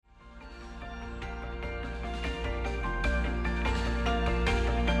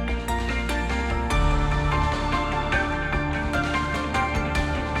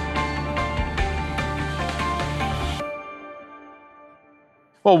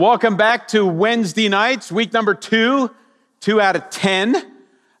Well, welcome back to Wednesday nights, week number 2 out of 10.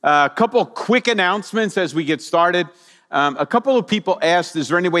 A couple quick announcements as we get started. A couple of people asked, is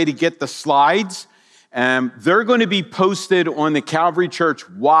there any way to get the slides? They're going to be posted on the Calvary Church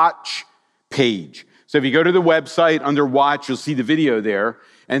Watch page. So if you go to the website under Watch, you'll see the video there.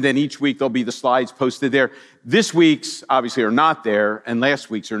 And then each week there'll be the slides posted there. This week's obviously are not there, and last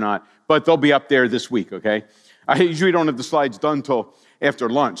week's are not, but they'll be up there this week, okay? I usually don't have the slides done till after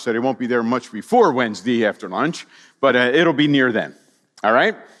lunch, so they won't be there much before Wednesday after lunch, but it'll be near then, all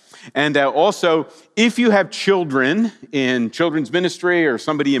right? And also, if you have children in children's ministry or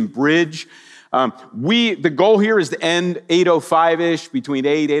somebody in Bridge, the goal here is to end 8:05-ish, between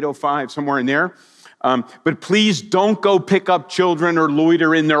 8:05, somewhere in there. But please don't go pick up children or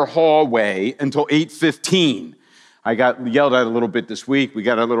loiter in their hallway until 8:15. I got yelled at a little bit this week. We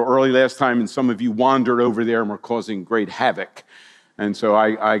got a little early last time, and some of you wandered over there and were causing great havoc. And so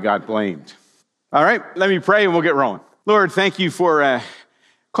I got blamed. All right, let me pray and we'll get rolling. Lord, thank you for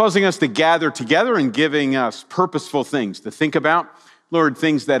causing us to gather together and giving us purposeful things to think about. Lord,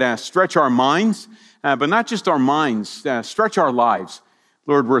 things that stretch our minds, but not just our minds, stretch our lives.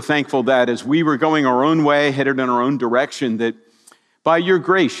 Lord, we're thankful that as we were going our own way, headed in our own direction, that by your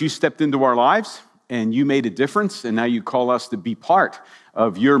grace, you stepped into our lives and you made a difference, and now you call us to be part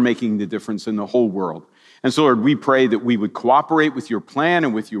of your making the difference in the whole world. And so, Lord, we pray that we would cooperate with your plan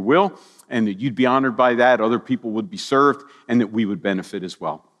and with your will, and that you'd be honored by that, other people would be served, and that we would benefit as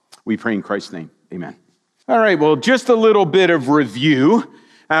well. We pray in Christ's name, amen. All right, well, just a little bit of review.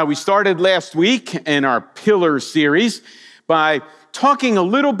 We started last week in our Pillars series by talking a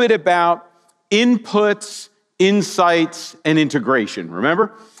little bit about inputs, insights, and integration,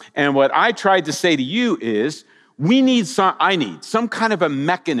 remember? And what I tried to say to you is, I need some kind of a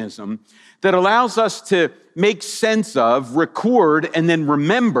mechanism that allows us to make sense of, record, and then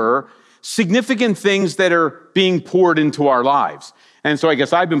remember significant things that are being poured into our lives. And so I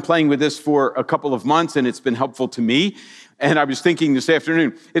guess I've been playing with this for a couple of months, and it's been helpful to me. And I was thinking this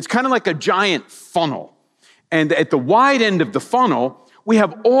afternoon, it's kind of like a giant funnel. And at the wide end of the funnel, we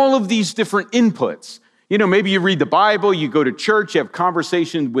have all of these different inputs. You know, maybe you read the Bible, you go to church, you have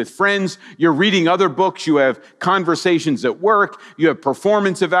conversations with friends, you're reading other books, you have conversations at work, you have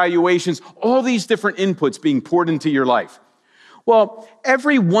performance evaluations, all these different inputs being poured into your life. Well,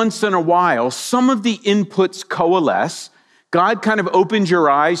 every once in a while, some of the inputs coalesce. God kind of opens your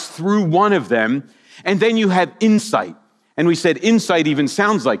eyes through one of them, and then you have insight. And we said insight even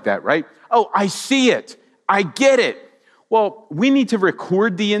sounds like that, right? Oh, I see it. I get it. Well, we need to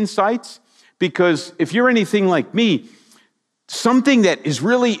record the insights, because if you're anything like me, something that is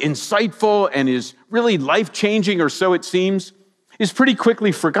really insightful and is really life-changing, or so it seems, is pretty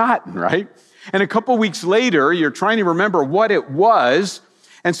quickly forgotten, right? And a couple weeks later, you're trying to remember what it was.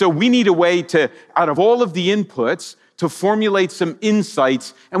 And so we need a way to, out of all of the inputs, to formulate some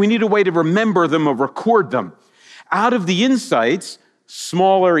insights, and we need a way to remember them or record them. Out of the insights,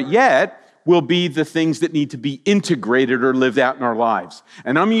 smaller yet, will be the things that need to be integrated or lived out in our lives.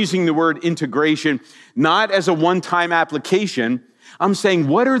 And I'm using the word integration not as a one-time application. I'm saying,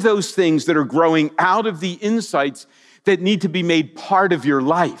 what are those things that are growing out of the insights that need to be made part of your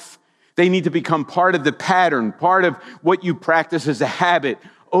life? They need to become part of the pattern, part of what you practice as a habit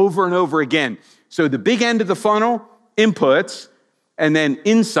over and over again. So the big end of the funnel, inputs, and then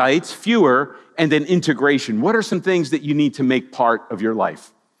insights, fewer, and then integration. What are some things that you need to make part of your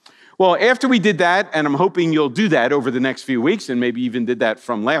life? Well, after we did that, and I'm hoping you'll do that over the next few weeks, and maybe even did that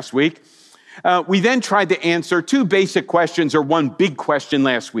from last week, we then tried to answer two basic questions, or one big question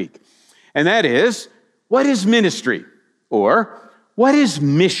last week. And that is, what is ministry? Or, what is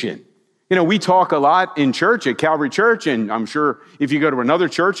mission? You know, we talk a lot in church, at Calvary Church, and I'm sure if you go to another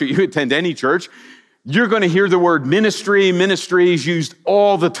church or you attend any church, you're going to hear the word ministry. Ministry is used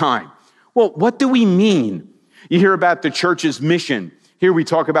all the time. Well, what do we mean? You hear about the church's mission. Here we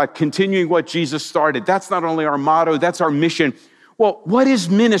talk about continuing what Jesus started. That's not only our motto, that's our mission. Well, what is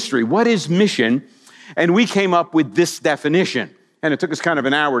ministry? What is mission? And we came up with this definition. And it took us kind of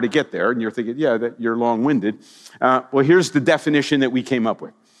an hour to get there. And you're thinking, yeah, you're long-winded. Well, here's the definition that we came up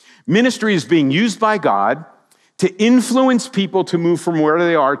with. Ministry is being used by God to influence people to move from where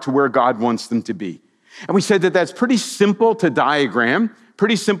they are to where God wants them to be. And we said that that's pretty simple to diagram,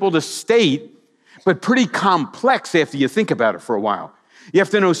 pretty simple to state, but pretty complex after you think about it for a while. You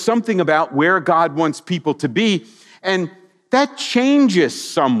have to know something about where God wants people to be, and that changes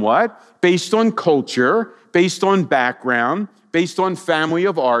somewhat based on culture, based on background, based on family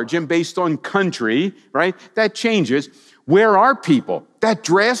of origin, based on country, right? That changes. Where are people? That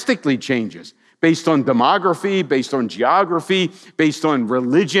drastically changes based on demography, based on geography, based on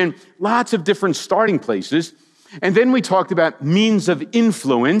religion, lots of different starting places. And then we talked about means of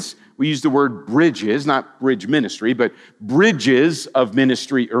influence. We used the word bridges, not bridge ministry, but bridges of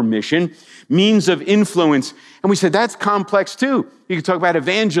ministry or mission, means of influence. And we said that's complex too. You can talk about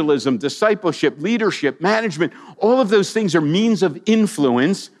evangelism, discipleship, leadership, management. All of those things are means of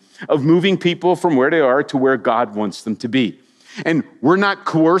influence of moving people from where they are to where God wants them to be. And we're not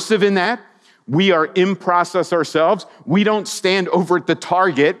coercive in that. We are in process ourselves. We don't stand over at the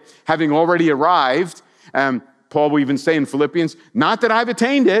target having already arrived. Paul will even say in Philippians, not that I've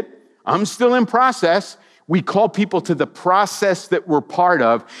attained it, I'm still in process. We call people to the process that we're part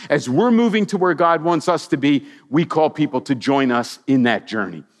of. As we're moving to where God wants us to be, we call people to join us in that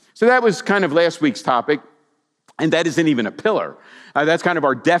journey. So that was kind of last week's topic, and that isn't even a pillar. That's kind of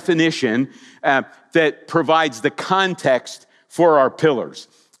our definition that provides the context for our pillars.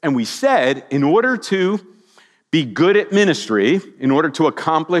 And we said, in order to be good at ministry, in order to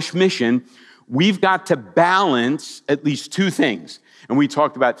accomplish mission, we've got to balance at least two things. And we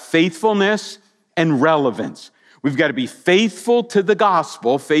talked about faithfulness and relevance. We've got to be faithful to the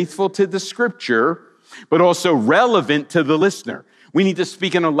gospel, faithful to the scripture, but also relevant to the listener. We need to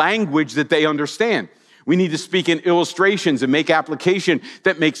speak in a language that they understand. We need to speak in illustrations and make application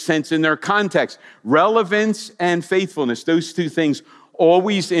that makes sense in their context. Relevance and faithfulness, those two things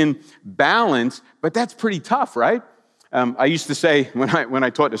always in balance, but that's pretty tough, right? I used to say, when I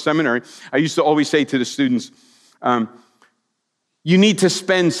taught the seminary, I used to always say to the students, you need to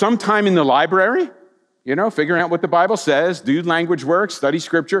spend some time in the library, figuring out what the Bible says, do language work, study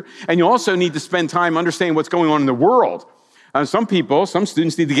scripture, and you also need to spend time understanding what's going on in the world. Some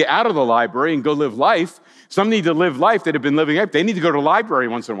students need to get out of the library and go live life. Some need to live life that have been living life. They need to go to the library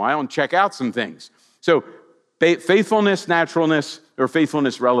once in a while and check out some things. So faithfulness, naturalness, or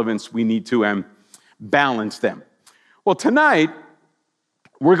faithfulness, relevance, we need to balance them. Well, tonight,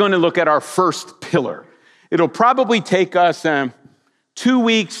 we're going to look at our first pillar. It'll probably take us 2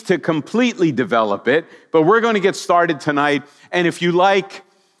 weeks to completely develop it, but we're going to get started tonight. And if you like,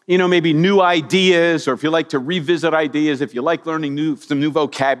 maybe new ideas, or if you like to revisit ideas, if you like learning some new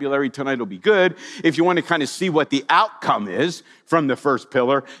vocabulary, tonight will be good. If you want to kind of see what the outcome is from the first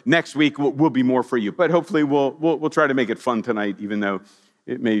pillar, next week will be more for you. But hopefully we'll try to make it fun tonight, even though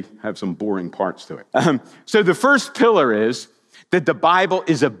it may have some boring parts to it. So the first pillar is that the Bible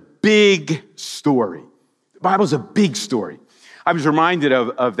is a big story. The Bible's a big story. I was reminded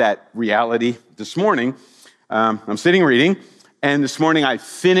of that reality this morning. I'm sitting reading, and this morning I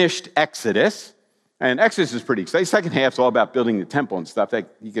finished Exodus. And Exodus is pretty exciting. The second half's all about building the temple and stuff.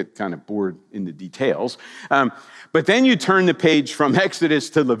 You get kind of bored in the details. But then you turn the page from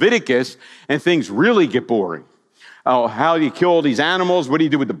Exodus to Leviticus, and things really get boring. Oh, how do you kill all these animals? What do you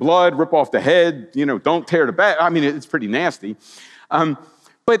do with the blood? Rip off the head? Don't tear the back. I mean, it's pretty nasty.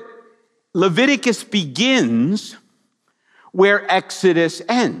 But Leviticus begins where Exodus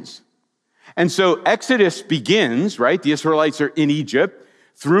ends. And so Exodus begins, right? The Israelites are in Egypt.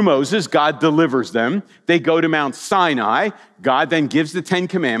 Through Moses, God delivers them. They go to Mount Sinai. God then gives the 10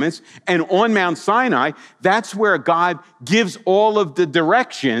 Commandments. And on Mount Sinai, that's where God gives all of the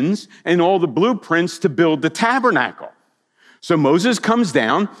directions and all the blueprints to build the tabernacle. So Moses comes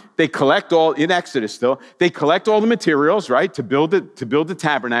down. They collect in Exodus still, they collect all the materials, right, to build the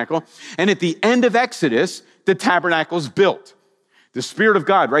tabernacle. And at the end of Exodus, the tabernacle's built. The Spirit of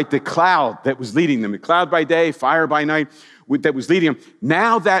God, right, the cloud that was leading them, the cloud by day, fire by night, that was leading them.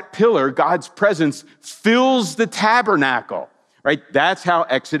 Now that pillar, God's presence, fills the tabernacle, right? That's how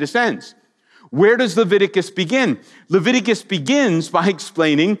Exodus ends. Where does Leviticus begin? Leviticus begins by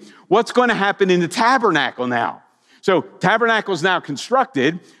explaining what's going to happen in the tabernacle now. So tabernacle is now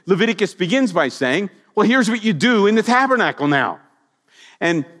constructed. Leviticus begins by saying, well, here's what you do in the tabernacle now.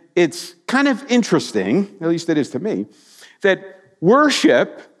 And it's kind of interesting, at least it is to me, that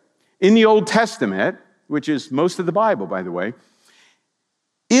worship in the Old Testament, which is most of the Bible, by the way,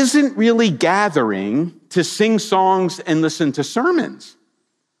 isn't really gathering to sing songs and listen to sermons.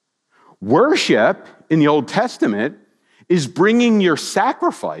 Worship in the Old Testament is bringing your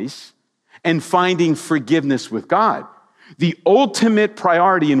sacrifice and finding forgiveness with God. The ultimate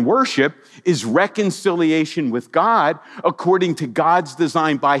priority in worship is reconciliation with God according to God's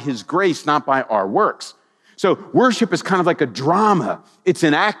design by His grace, not by our works. So worship is kind of like a drama. It's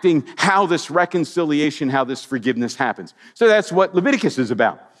enacting how this reconciliation, how this forgiveness happens. So that's what Leviticus is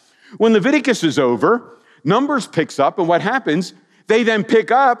about. When Leviticus is over, Numbers picks up, and what happens? They then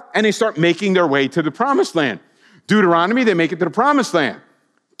pick up and they start making their way to the promised land. Deuteronomy, they make it to the promised land,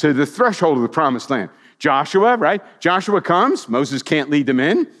 to the threshold of the promised land. Joshua, right? Joshua comes, Moses can't lead them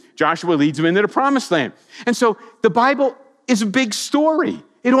in. Joshua leads them into the promised land. And so the Bible is a big story.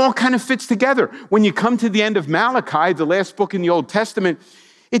 It all kind of fits together. When you come to the end of Malachi, the last book in the Old Testament,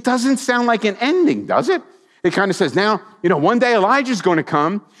 it doesn't sound like an ending, does it? It kind of says, now, one day Elijah's going to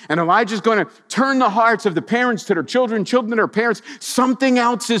come, and Elijah's going to turn the hearts of the parents to their children, children to their parents. Something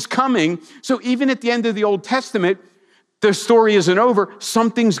else is coming. So even at the end of the Old Testament, the story isn't over.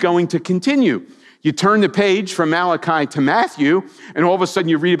 Something's going to continue. You turn the page from Malachi to Matthew, and all of a sudden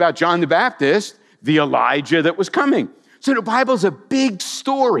you read about John the Baptist, the Elijah that was coming. So the Bible's a big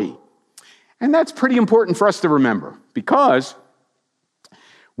story. And that's pretty important for us to remember, because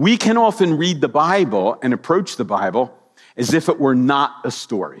we can often read the Bible and approach the Bible as if it were not a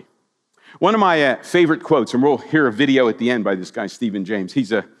story. One of my favorite quotes, and we'll hear a video at the end by this guy, Stephen James.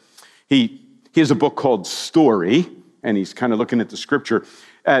 He has a book called Story, and he's kind of looking at the scripture.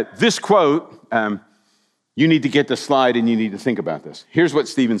 This quote, you need to get the slide and you need to think about this. Here's what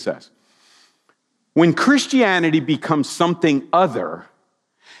Stephen says. When Christianity becomes something other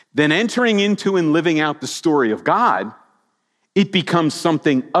than entering into and living out the story of God, it becomes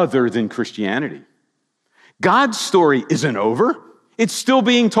something other than Christianity. God's story isn't over. It's still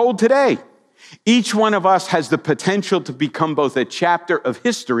being told today. Each one of us has the potential to become both a chapter of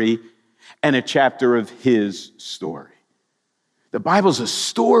history and a chapter of his story. The Bible's a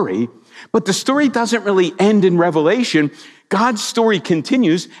story, but the story doesn't really end in Revelation. God's story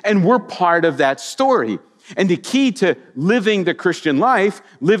continues, and we're part of that story. And the key to living the Christian life,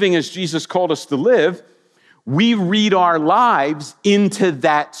 living as Jesus called us to live, we read our lives into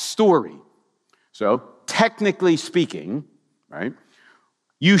that story. So, technically speaking, right,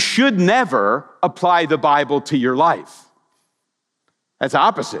 you should never apply the Bible to your life. That's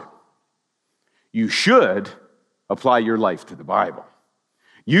opposite. You should apply your life to the Bible.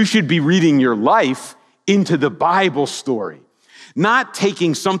 You should be reading your life into the Bible story, not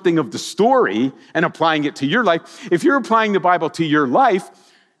taking something of the story and applying it to your life. If you're applying the Bible to your life,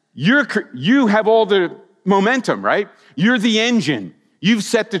 you have all the momentum, right? You're the engine. You've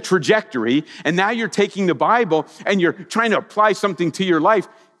set the trajectory, and now you're taking the Bible and you're trying to apply something to your life.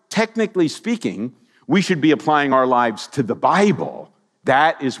 Technically speaking, we should be applying our lives to the Bible.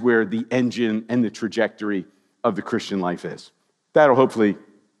 That is where the engine and the trajectory of the Christian life is. That'll hopefully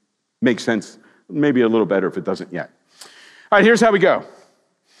make sense, maybe a little better if it doesn't yet. All right, here's how we go.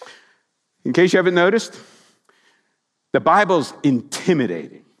 In case you haven't noticed, the Bible's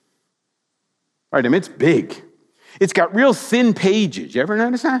intimidating. All right, I mean, it's big. It's got real thin pages. You ever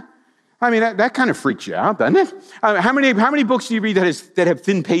notice that? I mean, that kind of freaks you out, doesn't it? How many books do you read that have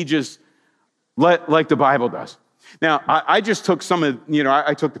thin pages like the Bible does? Now, I just took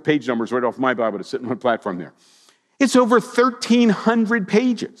I took the page numbers right off my Bible to sit on the platform there. It's over 1,300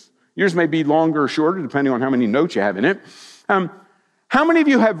 pages. Yours may be longer or shorter, depending on how many notes you have in it. How many of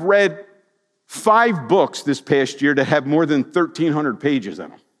you have read 5 books this past year that have more than 1,300 pages in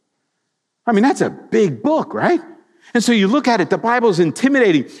them? I mean, that's a big book, right? And so you look at it, the Bible's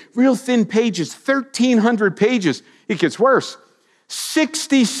intimidating. Real thin pages, 1,300 pages. It gets worse.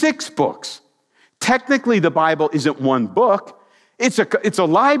 66 books. Technically, the Bible isn't one book. It's a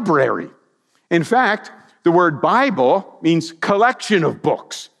library. In fact, the word Bible means collection of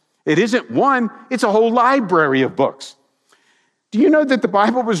books. It isn't one, it's a whole library of books. Do you know that the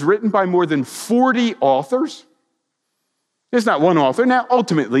Bible was written by more than 40 authors? There's not one author. Now,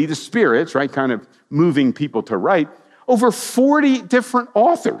 ultimately, the Spirit's, right, kind of moving people to write. Over 40 different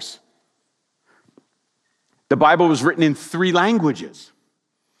authors. The Bible was written in 3 languages.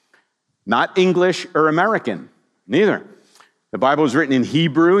 Not English or American, neither. The Bible was written in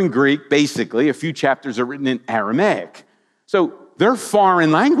Hebrew and Greek, basically. A few chapters are written in Aramaic. So they're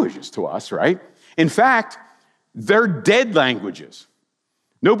foreign languages to us, right? In fact, they're dead languages.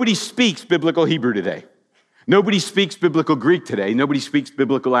 Nobody speaks biblical Hebrew today. Nobody speaks biblical Greek today. Nobody speaks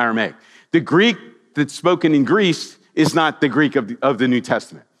biblical Aramaic. The Greek that's spoken in Greece is not the Greek of the New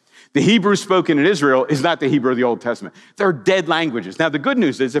Testament. The Hebrew spoken in Israel is not the Hebrew of the Old Testament. They're dead languages. Now, the good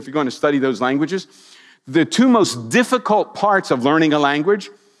news is, if you're going to study those languages, the 2 most difficult parts of learning a language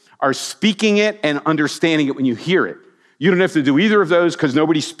are speaking it and understanding it when you hear it. You don't have to do either of those because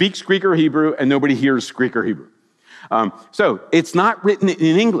nobody speaks Greek or Hebrew and nobody hears Greek or Hebrew. So it's not written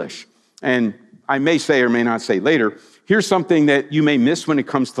in English. And I may say or may not say later, here's something that you may miss when it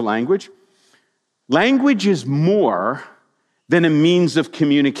comes to language. Language is more than a means of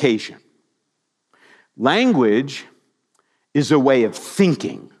communication. Language is a way of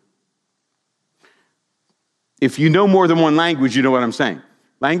thinking. If you know more than one language, you know what I'm saying.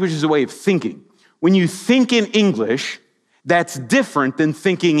 Language is a way of thinking. When you think in English, that's different than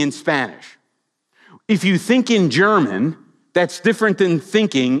thinking in Spanish. If you think in German, that's different than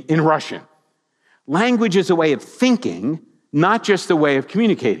thinking in Russian. Language is a way of thinking, not just a way of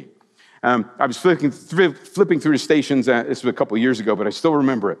communicating. I was flipping through the stations, this was a couple of years ago, but I still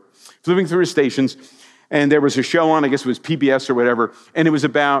remember it. Flipping through the stations, and there was a show on, I guess it was PBS or whatever, and it was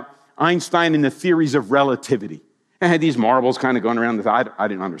about Einstein and the theories of relativity. It had these marbles kind of going around. I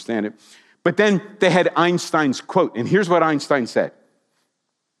didn't understand it. But then they had Einstein's quote, and here's what Einstein said.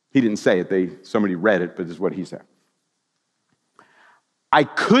 He didn't say it, somebody read it, but this is what he said. I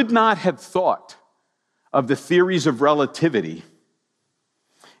could not have thought of the theories of relativity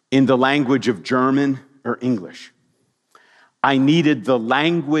in the language of German or English. I needed the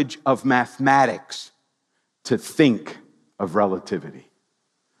language of mathematics to think of relativity.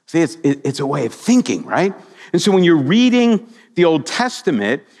 See, it's a way of thinking, right? And so when you're reading the Old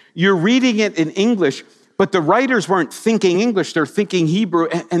Testament, you're reading it in English, but the writers weren't thinking English, they're thinking Hebrew,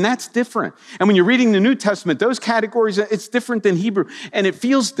 and that's different. And when you're reading the New Testament, those categories, it's different than Hebrew, and it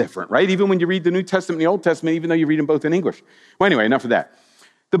feels different, right? Even when you read the New Testament and the Old Testament, even though you read them both in English. Well, anyway, enough of that.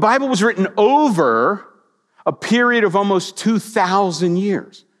 The Bible was written over a period of almost 2,000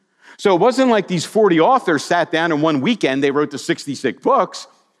 years. So it wasn't like these 40 authors sat down in one weekend, they wrote the 66 books.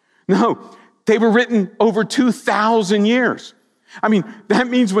 No, they were written over 2,000 years. I mean, that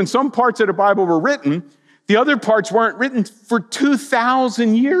means when some parts of the Bible were written, the other parts weren't written for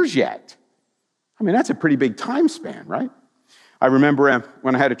 2,000 years yet. I mean, that's a pretty big time span, right? I remember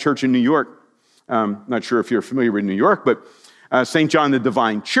when I had a church in New York, not sure if you're familiar with New York, but St. John the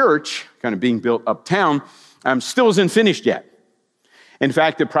Divine Church, kind of being built uptown, still isn't finished yet. In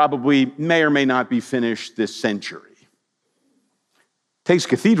fact, it probably may or may not be finished this century. Takes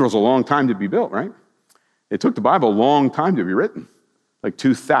cathedrals a long time to be built, right? It took the Bible a long time to be written, like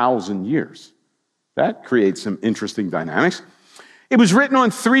 2,000 years. That creates some interesting dynamics. It was written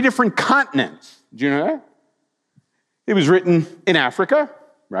on 3 different continents. Do you know that? It was written in Africa,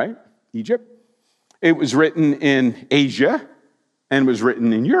 right? Egypt. It was written in Asia, and it was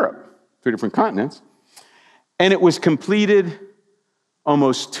written in Europe, 3 different continents. And it was completed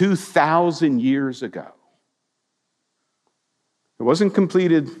almost 2,000 years ago. It wasn't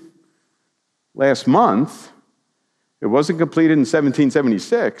completed last month. It wasn't completed in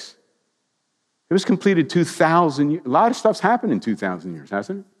 1776. It was completed 2,000 years. A lot of stuff's happened in 2,000 years,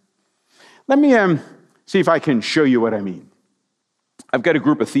 hasn't it? Let me see if I can show you what I mean. I've got a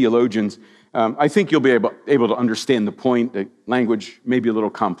group of theologians. I think you'll be able to understand the point. The language may be a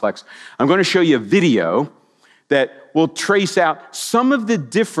little complex. I'm going to show you a video that will trace out some of the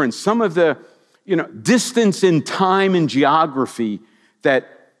difference, some of the distance in time and geography that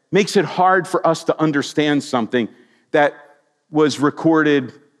makes it hard for us to understand something that was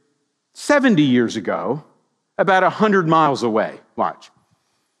recorded 70 years ago, about 100 miles away. Watch.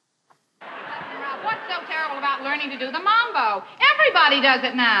 What's so terrible about learning to do the mambo? Everybody does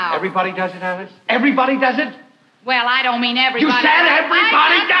it now. Everybody does it, Alice? Everybody does it? Well, I don't mean everybody. You said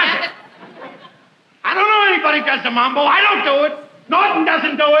everybody does it. I don't know anybody does the mambo. I don't do it. Norton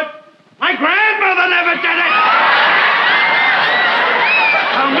doesn't do it. My grandmother never did it.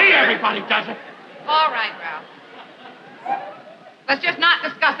 Tell me everybody does it. All right, Ralph. Let's just not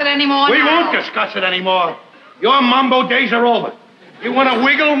discuss it anymore. We won't discuss it anymore. Your mambo days are over. You want to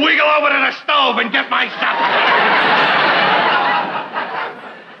wiggle over to the stove and get my supper.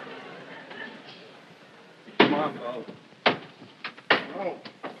 Mambo.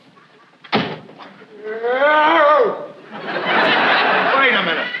 Oh. Wait a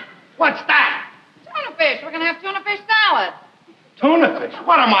minute. What's that? Tuna fish. We're going to have tuna fish salad. Tuna fish?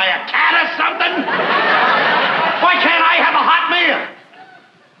 What am I, a cat or something? Why can't I have a hot meal?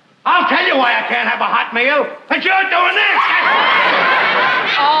 I'll tell you why I can't have a hot meal. Because you're doing this.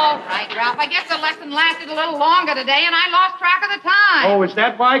 All right, Ralph. I guess the lesson lasted a little longer today, and I lost track of the time. Oh, is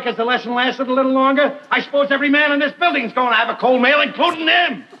that why? Because the lesson lasted a little longer? I suppose every man in this building's going to have a cold meal, including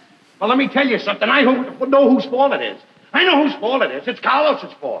him. Well, let me tell you something. I know whose fault it is. I know whose fault it is. It's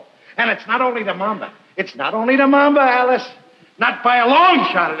Carlos's fault. And it's not only the mamba. It's not only the mamba, Alice. Not by a long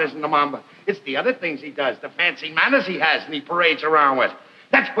shot it isn't the mamba. It's the other things he does, the fancy manners he has and he parades around with.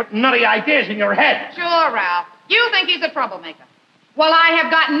 That's putting nutty ideas in your head. Sure, Ralph. You think he's a troublemaker. Well, I have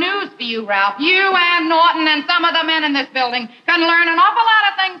got news for you, Ralph. You and Norton and some of the men in this building can learn an awful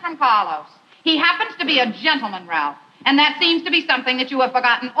lot of things from Carlos. He happens to be a gentleman, Ralph, and that seems to be something that you have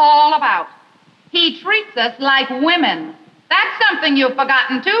forgotten all about. He treats us like women. That's something you've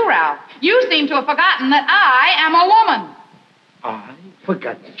forgotten too, Ralph. You seem to have forgotten that I am a woman. I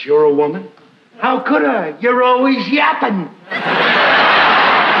forgot that you're a woman? How could I? You're always yapping.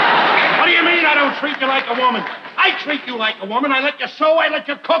 What do you mean I don't treat you like a woman? I treat you like a woman. I let you sew, I let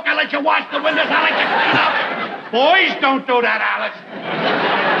you cook, I let you wash the windows, I let you clean up. Boys don't do that, Alice.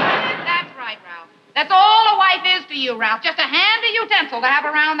 That's right, Ralph. That's all a wife is to you, Ralph. Just a handy utensil to have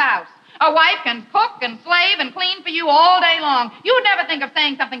around the house. A wife can cook and slave and clean for you all day long. You would never think of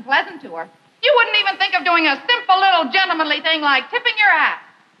saying something pleasant to her. You wouldn't even think of doing a simple little gentlemanly thing like tipping your hat.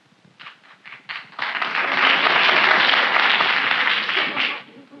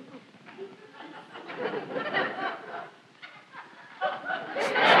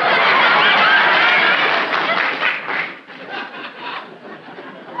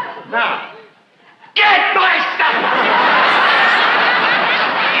 Now, get my stuff!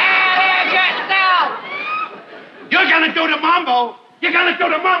 You're gonna do the mambo. You're gonna do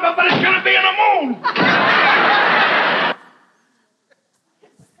the mambo, but it's gonna be in the moon.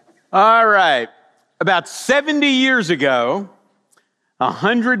 All right. About 70 years ago,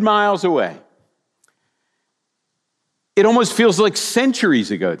 100 miles away. It almost feels like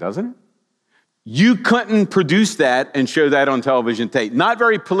centuries ago, doesn't it? You couldn't produce that and show that on television tape. Not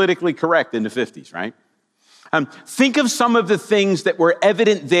very politically correct in the 50s, right? Think of some of the things that were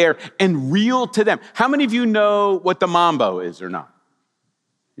evident there and real to them. How many of you know what the mambo is or not?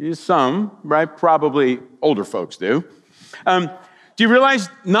 Some, right? Probably older folks do. Do you realize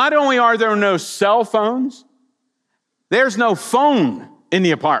not only are there no cell phones, there's no phone in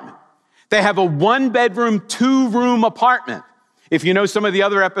the apartment. They have a 1-bedroom, 2-room apartment. If you know some of the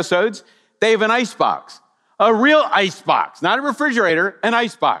other episodes, they have an icebox, a real icebox, not a refrigerator, an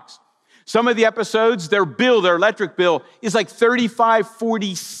icebox. Some of the episodes, their electric bill is like 35,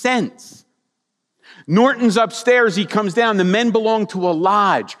 40 cents. Norton's upstairs, he comes down. The men belong to a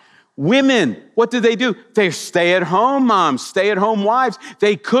lodge. Women, what do? They're stay-at-home moms, stay-at-home wives.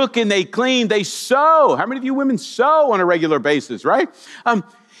 They cook and they clean, they sew. How many of you women sew on a regular basis, right?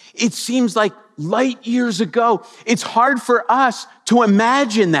 It seems like light years ago. It's hard for us to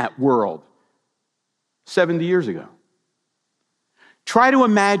imagine that world 70 years ago. Try to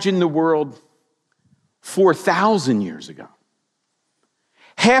imagine the world 4,000 years ago.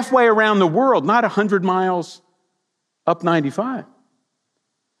 Halfway around the world, not 100 miles up 95.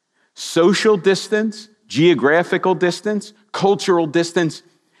 Social distance, geographical distance, cultural distance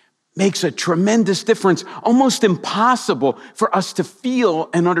makes a tremendous difference, almost impossible for us to feel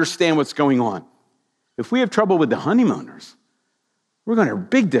and understand what's going on. If we have trouble with the honeymooners, we're going to have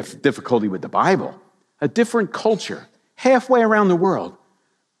big difficulty with the Bible. A different culture, halfway around the world,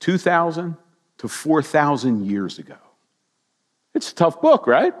 2,000 to 4,000 years ago. It's a tough book,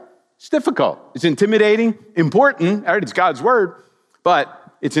 right? It's difficult. It's intimidating, important. All right, it's God's word, but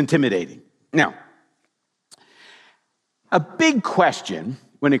it's intimidating. Now, a big question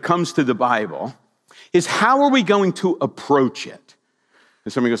when it comes to the Bible is how are we going to approach it?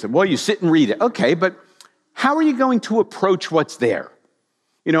 And somebody goes, well, you sit and read it. Okay, but how are you going to approach what's there?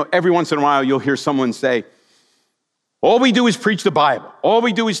 You know, every once in a while, you'll hear someone say, all we do is preach the Bible. All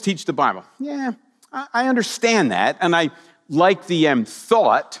we do is teach the Bible. Yeah, I understand that, and I like the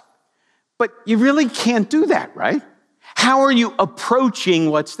thought, but you really can't do that, right? How are you approaching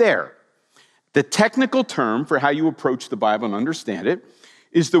what's there? The technical term for how you approach the Bible and understand it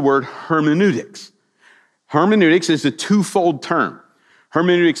is the word hermeneutics. Hermeneutics is a twofold term.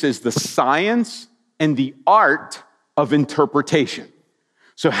 Hermeneutics is the science and the art of interpretation.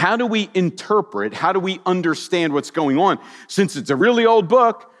 So how do we interpret, how do we understand what's going on? Since it's a really old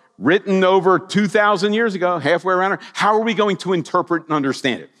book, written over 2,000 years ago, halfway around, how are we going to interpret and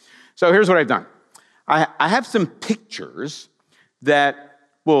understand it? So here's what I've done. I have some pictures that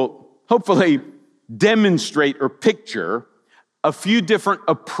will hopefully demonstrate or picture a few different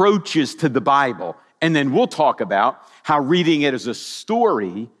approaches to the Bible, and then we'll talk about how reading it as a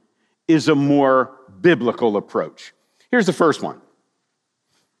story is a more biblical approach. Here's the first one.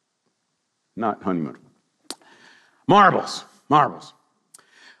 Not honeymoon. Marbles.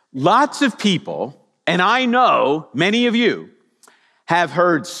 Lots of people, and I know many of you, have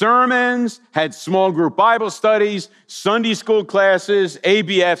heard sermons, had small group Bible studies, Sunday school classes,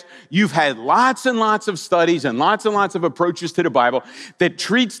 ABFs. You've had lots and lots of studies and lots of approaches to the Bible that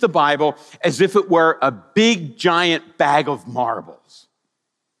treats the Bible as if it were a big, giant bag of marbles.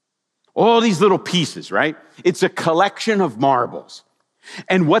 All these little pieces, right? It's a collection of marbles.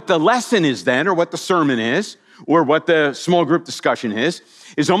 And what the lesson is then, or what the sermon is, or what the small group discussion is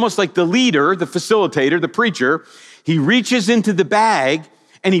almost like the leader, the facilitator, the preacher. He reaches into the bag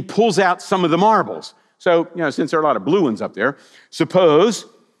and he pulls out some of the marbles. So, since there are a lot of blue ones up there, suppose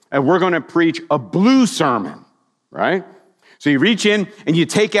we're going to preach a blue sermon, right? So you reach in and you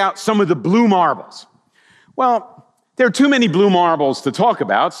take out some of the blue marbles. Well, there are too many blue marbles to talk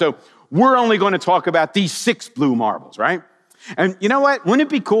about, so we're only going to talk about these 6 blue marbles, right? And you know what? Wouldn't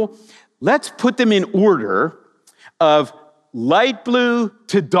it be cool? Let's put them in order of light blue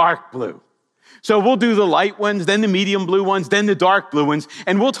to dark blue. So we'll do the light ones, then the medium blue ones, then the dark blue ones,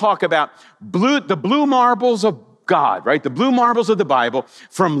 and we'll talk about the blue marbles of God, right? The blue marbles of the Bible,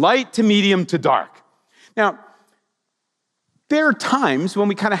 from light to medium to dark. Now, there are times when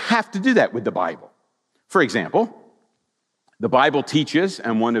we kind of have to do that with the Bible. For example, the Bible teaches,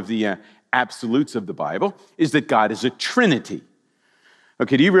 and one of the absolutes of the Bible is that God is a Trinity.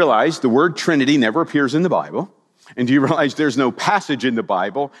 Okay, do you realize the word Trinity never appears in the Bible? And do you realize there's no passage in the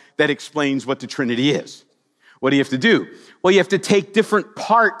Bible that explains what the Trinity is? What do you have to do? Well, you have to take different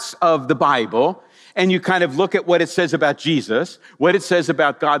parts of the Bible and you kind of look at what it says about Jesus, what it says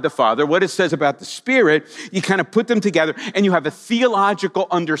about God the Father, what it says about the Spirit. You kind of put them together and you have a theological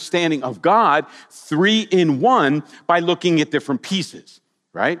understanding of God, 3 in 1, by looking at different pieces,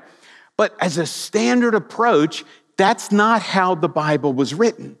 right? But as a standard approach, that's not how the Bible was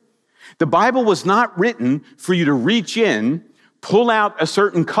written. The Bible was not written for you to reach in, pull out a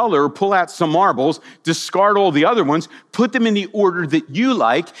certain color, pull out some marbles, discard all the other ones, put them in the order that you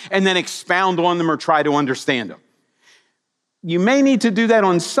like, and then expound on them or try to understand them. You may need to do that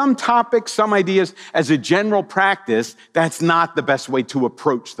on some topics, some ideas. As a general practice, that's not the best way to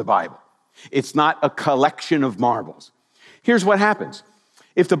approach the Bible. It's not a collection of marbles. Here's what happens.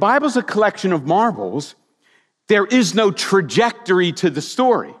 If the Bible's a collection of marbles, there is no trajectory to the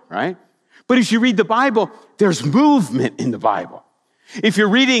story, right? But as you read the Bible, there's movement in the Bible. If you're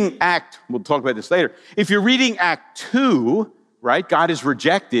reading we'll talk about this later. If you're reading Act 2, right, God is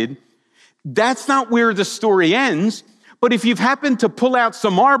rejected, that's not where the story ends. But if you've happened to pull out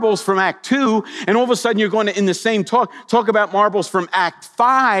some marbles from Act 2, and all of a sudden you're going to, in the same talk about marbles from Act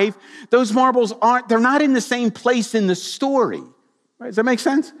 5, those marbles they're not in the same place in the story. Right? Does that make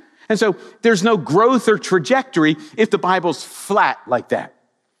sense? And so there's no growth or trajectory if the Bible's flat like that.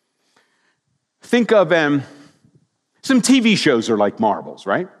 Think of some TV shows are like marbles,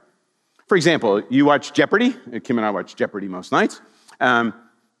 right? For example, you watch Jeopardy. Kim and I watch Jeopardy most nights.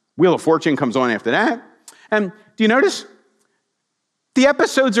 Wheel of Fortune comes on after that. And do you notice? The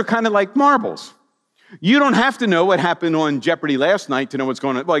episodes are kind of like marbles. You don't have to know what happened on Jeopardy last night to know what's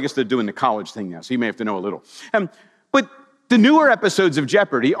going on. Well, I guess they're doing the college thing now, so you may have to know a little. But the newer episodes of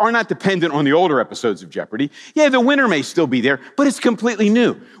Jeopardy are not dependent on the older episodes of Jeopardy. Yeah, the winner may still be there, but it's completely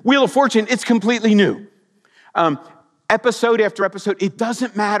new. Wheel of Fortune, it's completely new. Episode after episode, it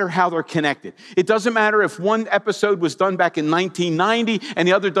doesn't matter how they're connected. It doesn't matter if one episode was done back in 1990 and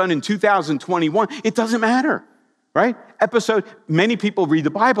the other done in 2021. It doesn't matter, right? Many people read the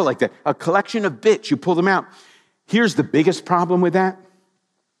Bible like that. A collection of bits, you pull them out. Here's the biggest problem with that.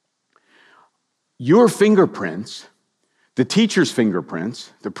 Your fingerprints, the teacher's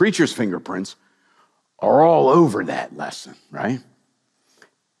fingerprints, the preacher's fingerprints are all over that lesson, right?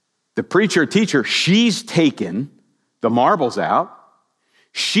 The preacher, teacher, she's taken the marbles out.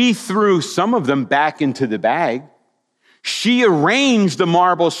 She threw some of them back into the bag. She arranged the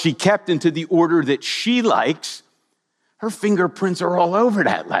marbles she kept into the order that she likes. Her fingerprints are all over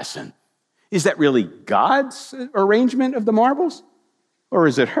that lesson. Is that really God's arrangement of the marbles? Or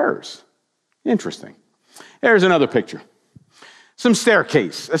is it hers? Interesting. There's another picture. A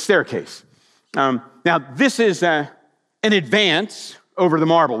staircase. Now, this is an advance over the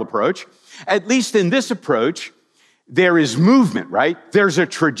marble approach. At least in this approach, there is movement, right? There's a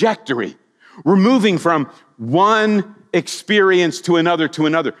trajectory. We're moving from one experience to another.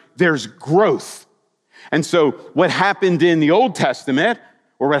 There's growth. And so what happened in the Old Testament,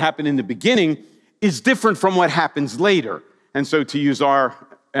 or what happened in the beginning, is different from what happens later. And so to use our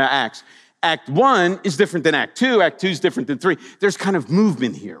Acts, Act 1 is different than Act 2. Act 2 is different than 3. There's kind of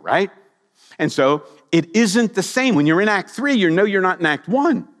movement here, right? And so it isn't the same. When you're in Act 3, you know you're not in Act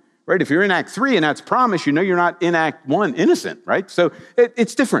 1, right? If you're in Act 3 and that's promise, you know you're not in Act 1 innocent, right? So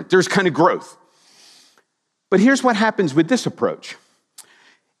it's different. There's kind of growth. But here's what happens with this approach.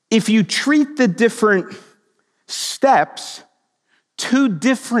 If you treat the different steps too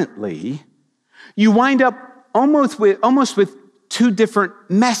differently, you wind up almost with two different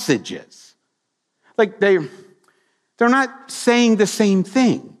messages. Like they're not saying the same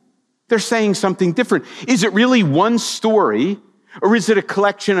thing. They're saying something different. Is it really one story, or is it a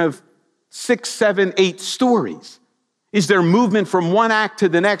collection of 6, 7, 8 stories? Is there movement from one act to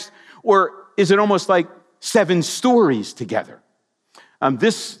the next, or is it almost like 7 stories together?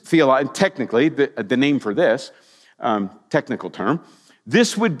 Technically, the name for this technical term,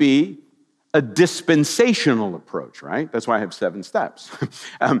 this would be a dispensational approach, right? That's why I have 7 steps.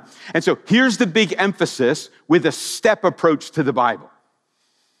 And so here's the big emphasis with a step approach to the Bible.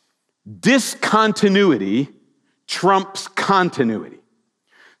 Discontinuity trumps continuity.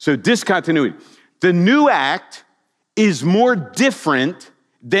 So discontinuity. The new act is more different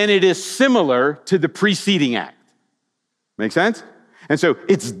than it is similar to the preceding act. Make sense? And so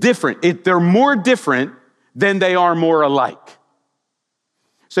it's different. They're more different than they are more alike.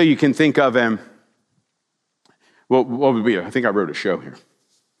 So you can think of, what would be, I think I wrote a show here.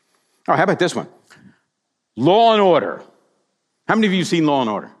 Oh, how about this one? Law and Order. How many of you have seen Law and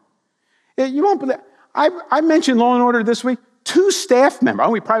Order? You won't believe, I mentioned Law and Order this week. 2 staff members,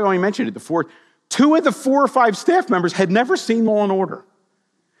 we probably only mentioned it before. 2 of the 4 or 5 staff members had never seen Law and Order.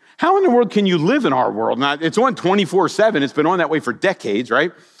 How in the world can you live in our world? Now, it's on 24/7. It's been on that way for decades,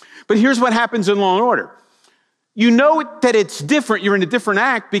 right? But here's what happens in Law and Order. You know that it's different. You're in a different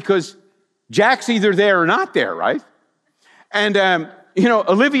act because Jack's either there or not there, right? And,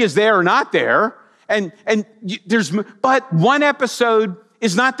 Olivia's there or not there. But one episode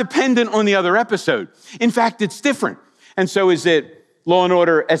is not dependent on the other episode. In fact, it's different. And so is it Law and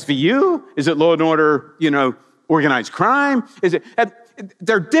Order SVU? Is it Law and Order, organized crime?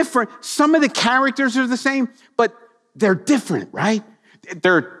 They're different. Some of the characters are the same, but they're different, right?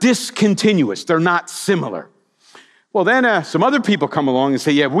 They're discontinuous. They're not similar. Well, then some other people come along and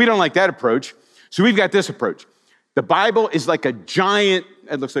say, yeah, we don't like that approach. So we've got this approach. The Bible is like a giant,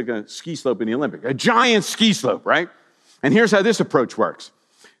 it looks like a ski slope in the Olympics, a giant ski slope, right? And here's how this approach works.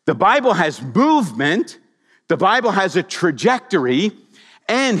 The Bible has movement. The Bible has a trajectory.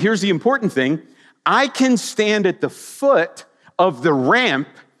 And here's the important thing. I can stand at the foot of the ramp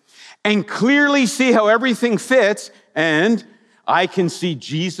and clearly see how everything fits, and I can see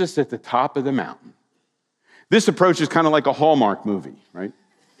Jesus at the top of the mountain. This approach is kind of like a Hallmark movie, right?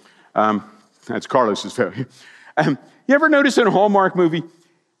 That's Carlos's favorite. You ever notice in a Hallmark movie,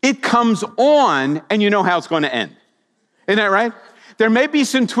 it comes on and you know how it's going to end? Isn't that right? There may be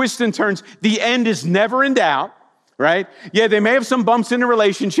some twists and turns. The end is never in doubt, right? Yeah, they may have some bumps in the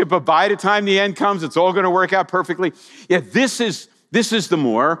relationship, but by the time the end comes, it's all going to work out perfectly. Yeah, this is the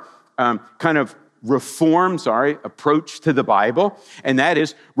more kind of reformed, approach to the Bible. And that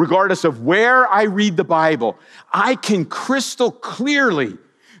is, regardless of where I read the Bible, I can crystal clearly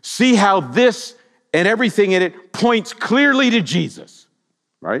see how this and everything in it points clearly to Jesus,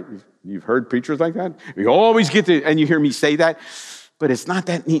 right? You've heard preachers like that? You always get to, and you hear me say that, but it's not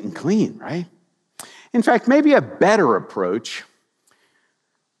that neat and clean, right? In fact, maybe a better approach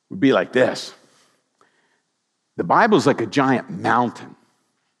would be like this. The Bible's like a giant mountain.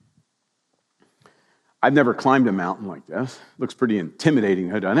 I've never climbed a mountain like this. Looks pretty intimidating,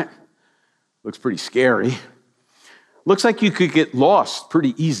 doesn't it? Looks pretty scary. Looks like you could get lost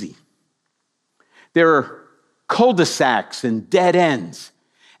pretty easy. There are cul-de-sacs and dead ends.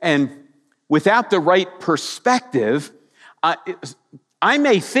 And without the right perspective, I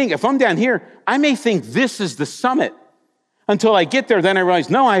may think, if I'm down here, I may think this is the summit. Until I get there, then I realize,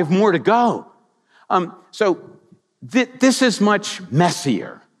 no, I have more to go. This is much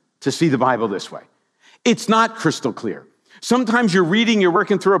messier to see the Bible this way. It's not crystal clear. Sometimes you're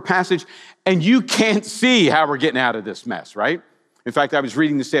working through a passage, and you can't see how we're getting out of this mess, right? In fact, I was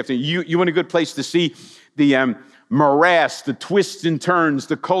reading this afternoon. You want a good place to see the morass, the twists and turns,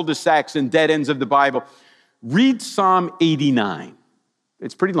 the cul-de-sacs and dead ends of the Bible. Read Psalm 89.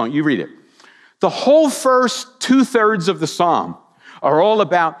 It's pretty long. You read it. The whole first 2/3 of the Psalm are all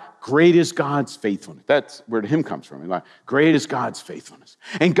about great is God's faithfulness. That's where the hymn comes from. Like, great is God's faithfulness.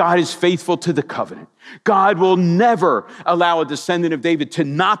 And God is faithful to the covenant. God will never allow a descendant of David to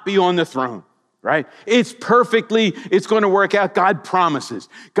not be on the throne, right? It's going to work out. God promises.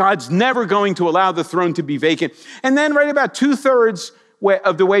 God's never going to allow the throne to be vacant. And then right about 2/3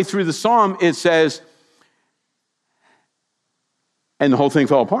 of the way through the Psalm, it says, and the whole thing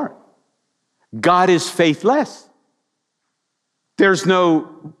fell apart. God is faithless. There's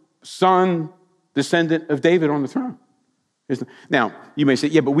no son, descendant of David on the throne. Now, you may say,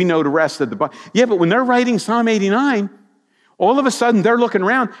 yeah, but we know the rest of the Bible. Yeah, but when they're writing Psalm 89, all of a sudden they're looking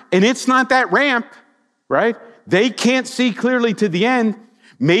around, and it's not that ramp, right? They can't see clearly to the end.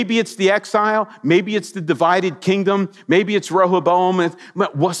 Maybe it's the exile. Maybe it's the divided kingdom. Maybe it's Rehoboam.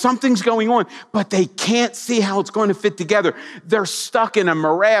 Well, something's going on, but they can't see how it's going to fit together. They're stuck in a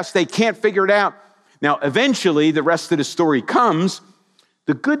morass. They can't figure it out. Now, eventually, the rest of the story comes.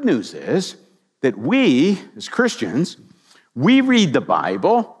 The good news is that we, as Christians, we read the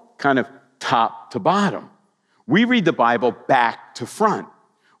Bible kind of top to bottom. We read the Bible back to front.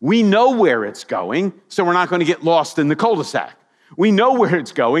 We know where it's going, so we're not going to get lost in the cul-de-sac. We know where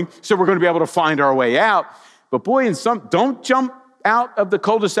it's going, so we're going to be able to find our way out. But boy, don't jump out of the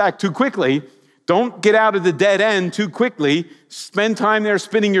cul-de-sac too quickly. Don't get out of the dead end too quickly. Spend time there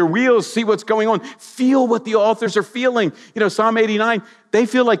spinning your wheels, see what's going on. Feel what the authors are feeling. Psalm 89, they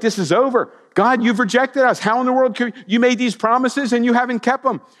feel like this is over. God, you've rejected us. How in the world could you made these promises and you haven't kept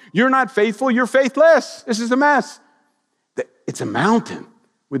them? You're not faithful. You're faithless. This is a mess. It's a mountain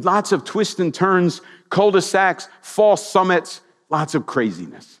with lots of twists and turns, cul-de-sacs, false summits, lots of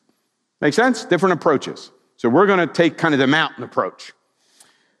craziness. Make sense? Different approaches. So we're going to take kind of the mountain approach.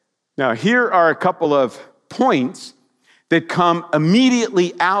 Now, here are a couple of points that come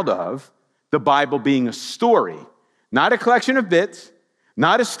immediately out of the Bible being a story, not a collection of bits,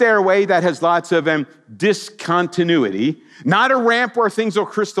 not a stairway that has lots of discontinuity, not a ramp where things are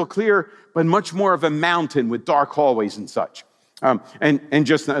crystal clear, but much more of a mountain with dark hallways and such. And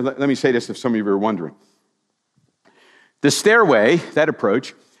just let me say this if some of you are wondering. The stairway, that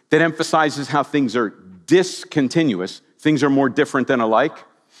approach, that emphasizes how things are discontinuous, things are more different than alike,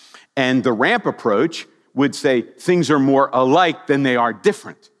 and the ramp approach would say things are more alike than they are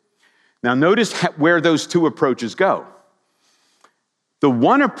different. Now notice where those two approaches go. The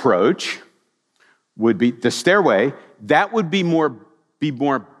one approach would be the stairway, that would be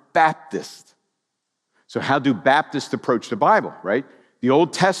more Baptist. So how do Baptists approach the Bible, right? The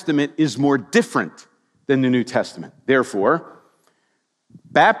Old Testament is more different than the New Testament. Therefore,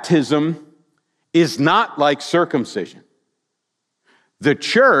 baptism is not like circumcision. The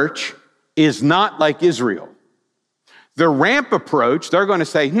church is not like Israel. The ramp approach, they're going to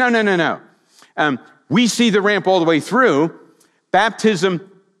say, no. We see the ramp all the way through. Baptism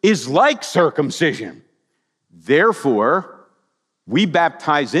is like circumcision. Therefore, we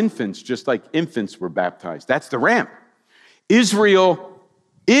baptize infants just like infants were baptized. That's the ramp. Israel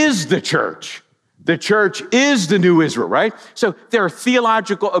is the church. The church is the new Israel, right? So there are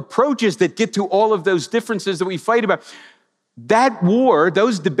theological approaches that get to all of those differences that we fight about. That war,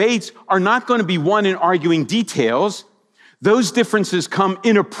 those debates are not going to be won in arguing details. Those differences come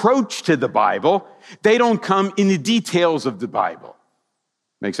in approach to the Bible. They don't come in the details of the Bible.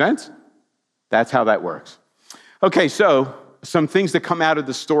 Make sense? That's how that works. Okay, so some things that come out of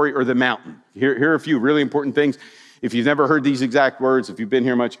the story or the mountain. Here are a few really important things. If you've never heard these exact words, if you've been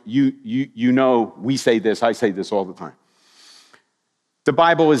here much, you know we say this, I say this all the time. The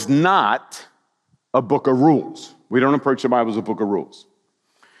Bible is not a book of rules. We don't approach the Bible as a book of rules.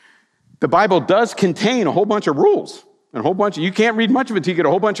 The Bible does contain a whole bunch of rules, and a whole bunch of, you can't read much of it until you get a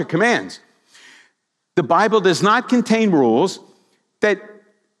whole bunch of commands. The Bible does not contain rules. That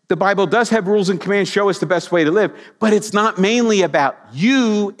the Bible does have rules and commands show us the best way to live, but it's not mainly about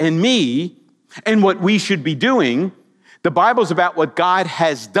you and me and what we should be doing. The Bible's about what God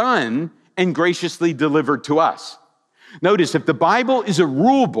has done and graciously delivered to us. Notice, if the Bible is a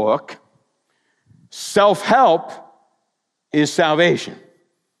rule book, self-help is salvation.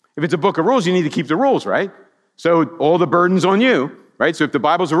 If it's a book of rules, you need to keep the rules, right? So all the burden's on you, right? So if the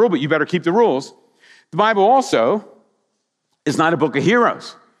Bible's a rule book, you better keep the rules. The Bible also is not a book of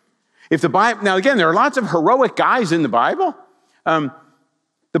heroes. If the Bible, now again, there are lots of heroic guys in the Bible.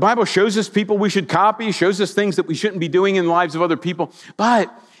 The Bible shows us people we should copy, shows us things that we shouldn't be doing in the lives of other people.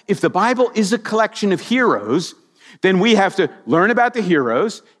 But if the Bible is a collection of heroes, then we have to learn about the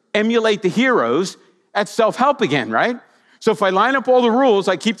heroes, emulate the heroes. That's self-help again, right? So if I line up all the rules,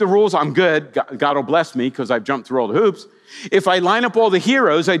 I keep the rules, I'm good. God will bless me because I've jumped through all the hoops. If I line up all the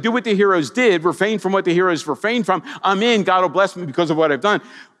heroes, I do what the heroes did, refrain from what the heroes refrained from, I'm in, God will bless me because of what I've done.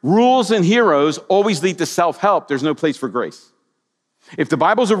 Rules and heroes always lead to self-help. There's no place for grace. If the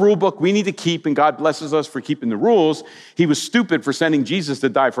Bible's a rule book we need to keep and God blesses us for keeping the rules, he was stupid for sending Jesus to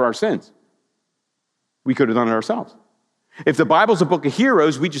die for our sins. We could have done it ourselves. If the Bible's a book of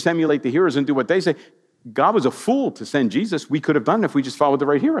heroes, we just emulate the heroes and do what they say. God was a fool to send Jesus. We could have done it if we just followed the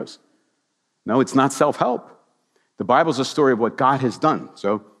right heroes. No, it's not self-help. The Bible's a story of what God has done.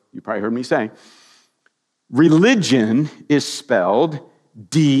 So you probably heard me say, religion is spelled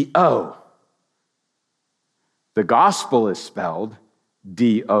D-O. The gospel is spelled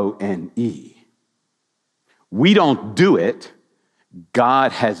D-O-N-E. We don't do it.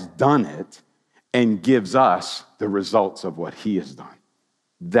 God has done it and gives us the results of what he has done.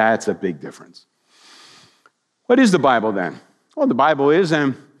 That's a big difference. What is the Bible then? Well, the Bible is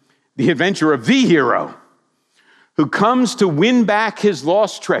the adventure of the hero who comes to win back his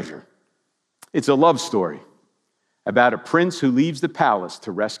lost treasure. It's a love story about a prince who leaves the palace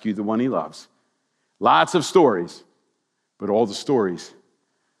to rescue the one he loves. Lots of stories, but all the stories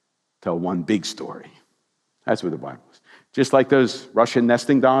tell one big story. That's what the Bible is. Just like those Russian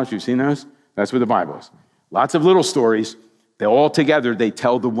nesting dolls, you've seen those? That's what the Bible is. Lots of little stories. They all together, they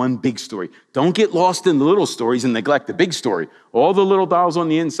tell the one big story. Don't get lost in the little stories and neglect the big story. All the little dolls on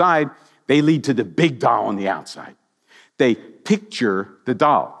the inside, they lead to the big doll on the outside. They picture the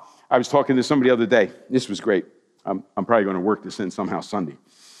doll. I was talking to somebody the other day. This was great. I'm probably going to work this in somehow Sunday.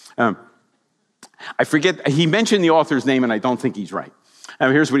 I forget, he mentioned the author's name, and I don't think he's right.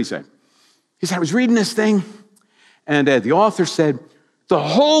 Here's what he said. He said, I was reading this thing, and the author said, the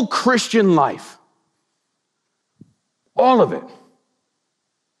whole Christian life, all of it,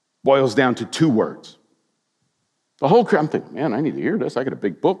 boils down to 2 words. I'm thinking, man, I need to hear this. I got a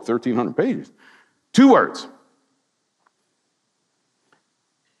big book, 1,300 pages. 2 words.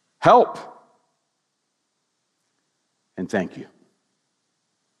 Help and thank you.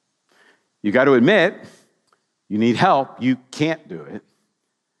 You got to admit, you need help. You can't do it.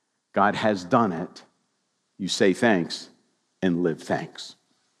 God has done it. You say thanks and live thanks.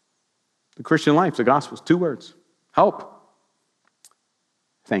 The Christian life, the gospel is 2 words. Help.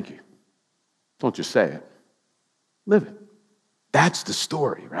 Thank you. Don't just say it. Live it. That's the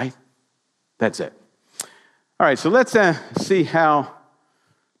story, right? That's it. All right, so let's see how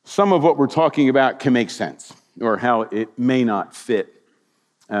some of what we're talking about can make sense, or how it may not fit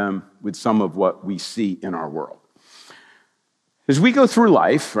with some of what we see in our world. As we go through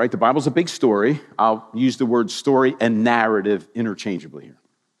life, right, the Bible's a big story. I'll use the word story and narrative interchangeably here.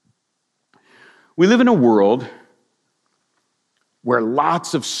 We live in a world where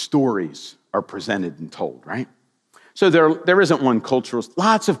lots of stories are presented and told, right? So there isn't one cultural,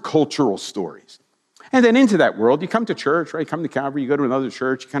 lots of cultural stories. And then into that world, you come to church, right? You come to Calvary, you go to another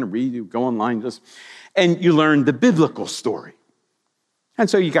church, you kind of read, you go online, and you learn the biblical story. And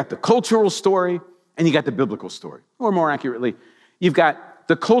so you got the cultural story, and you got the biblical story. Or more accurately, you've got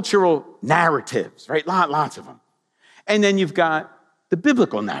the cultural narratives, right? Lots of them. And then you've got the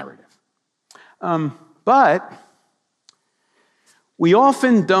biblical narrative. But we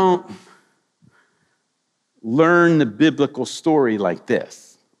often don't learn the biblical story like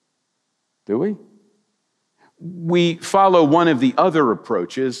this, do we? We follow one of the other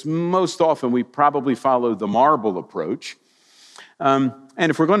approaches. Most often, we probably follow the marble approach. And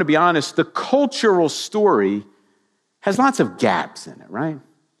if we're going to be honest, the cultural story has lots of gaps in it, right?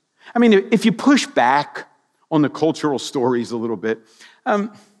 I mean, if you push back on the cultural stories a little bit,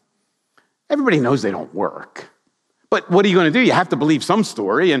 everybody knows they don't work. But what are you going to do? You have to believe some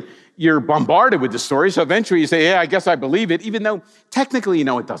story, and you're bombarded with the story, so eventually you say, yeah, I guess I believe it, even though technically you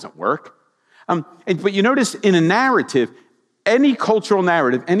know it doesn't work. But you notice in a narrative, any cultural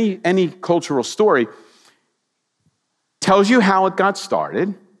narrative, any cultural story tells you how it got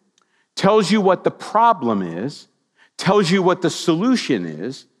started, tells you what the problem is, tells you what the solution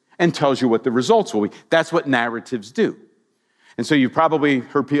is, and tells you what the results will be. That's what narratives do. And so you've probably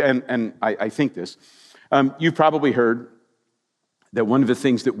heard, and I think this, you've probably heard that one of the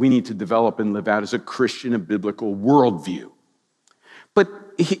things that we need to develop and live out is a Christian and biblical worldview. But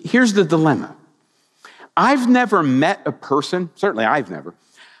here's the dilemma. I've never met a person, certainly I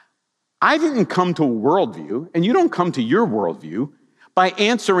didn't come to a worldview, and you don't come to your worldview by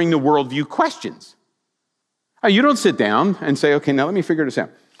answering the worldview questions. You don't sit down and say, okay, now let me figure this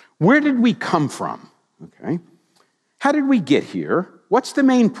out. Where did we come from? Okay. How did we get here? What's the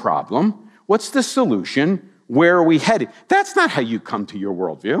main problem? What's the solution? Where are we headed? That's not how you come to your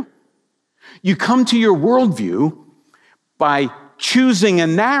worldview. You come to your worldview by choosing a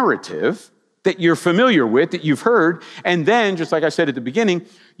narrative that you're familiar with, that you've heard, and then, just like I said at the beginning,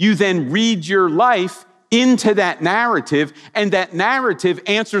 you then read your life into that narrative, and that narrative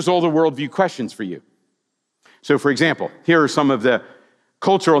answers all the worldview questions for you. So, for example, here are some of the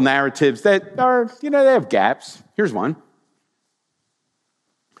cultural narratives that are, they have gaps. Here's one.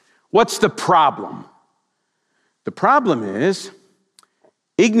 What's the problem? The problem is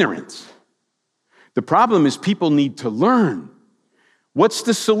ignorance. The problem is people need to learn. What's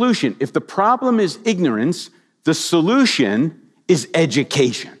the solution? If the problem is ignorance, the solution is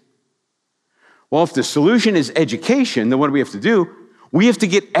education. Well, if the solution is education, then what do we have to do? We have to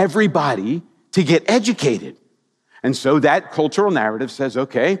get everybody to get educated. And so that cultural narrative says,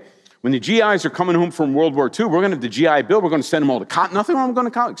 okay, when the GIs are coming home from World War II, we're going to have the GI Bill, we're going to send them all to college. Nothing wrong with going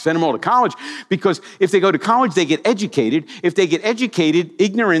to college. Send them all to college, because if they go to college, they get educated. If they get educated,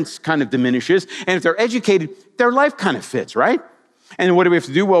 ignorance kind of diminishes. And if they're educated, their life kind of fits, right? And what do we have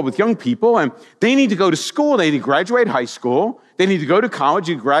to do? Well, with young people, they need to go to school. They need to graduate high school. They need to go to college.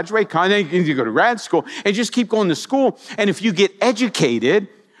 You graduate college. They need to go to grad school, and just keep going to school. And if you get educated,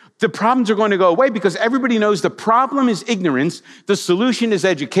 the problems are going to go away, because everybody knows the problem is ignorance. The solution is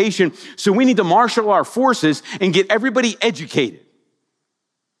education. So we need to marshal our forces and get everybody educated.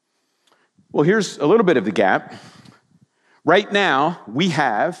 Well, here's a little bit of the gap. Right now, we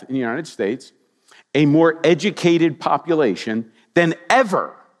have in the United States a more educated population than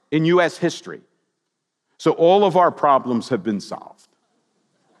ever in U.S. history. So all of our problems have been solved.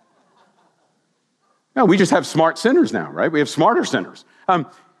 No, we just have smart sinners now, right? We have smarter sinners.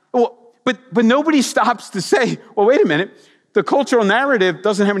 Well, but nobody stops to say, well, wait a minute, the cultural narrative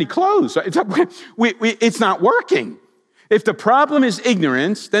doesn't have any clothes. It's not working. If the problem is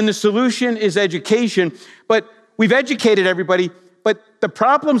ignorance, then the solution is education. But we've educated everybody, but the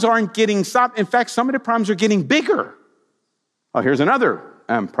problems aren't getting stopped. In fact, some of the problems are getting bigger. Oh, here's another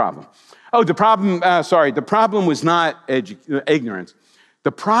problem. Oh, the problem was not ignorance.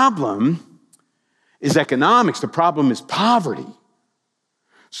 The problem is economics. The problem is poverty.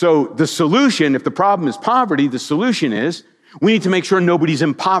 So the solution, if the problem is poverty, the solution is we need to make sure nobody's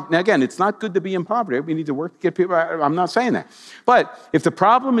in poverty. Now, again, it's not good to be in poverty. We need to work to get people, I'm not saying that. But if the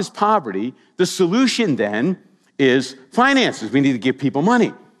problem is poverty, the solution then is finances. We need to give people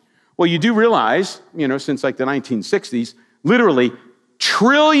money. Well, you do realize, since like the 1960s, literally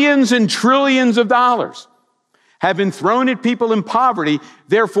trillions and trillions of dollars have been thrown at people in poverty.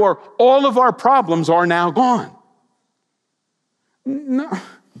 Therefore, all of our problems are now gone. No.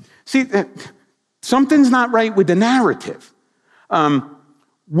 See, something's not right with the narrative.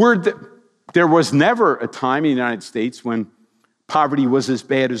 There was never a time in the United States when poverty was as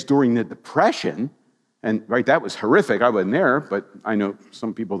bad as during the Depression. And right, that was horrific. I wasn't there, but I know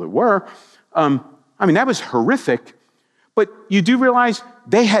some people that were. That was horrific. But you do realize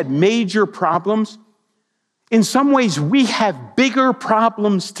they had major problems. In some ways, we have bigger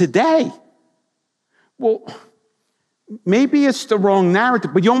problems today. Well, maybe it's the wrong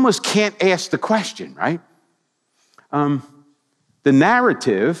narrative, but you almost can't ask the question, right? The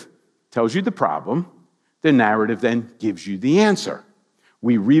narrative tells you the problem. The narrative then gives you the answer.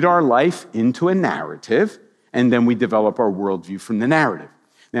 We read our life into a narrative, and then we develop our worldview from the narrative.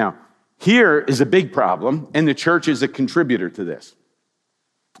 Now, here is a big problem, and the church is a contributor to this.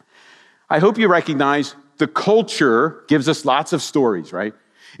 I hope you recognize the culture gives us lots of stories, right?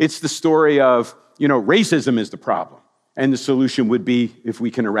 It's the story of, racism is the problem, and the solution would be if we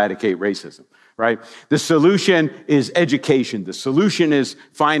can eradicate racism, right? The solution is education. The solution is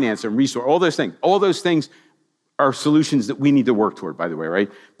finance and resource, all those things. All those things are solutions that we need to work toward, by the way,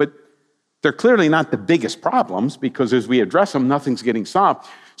 right? But they're clearly not the biggest problems because as we address them, nothing's getting solved.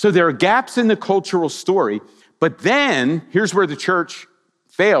 So there are gaps in the cultural story, but then here's where the church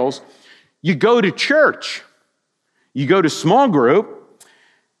fails. You go to church, you go to small group,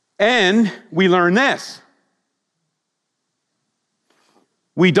 and we learn this.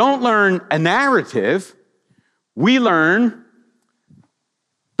 We don't learn a narrative, we learn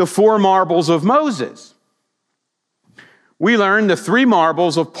the 4 marbles of Moses. We learn the 3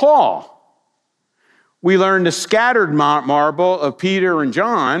 marbles of Paul. We learn the scattered marble of Peter and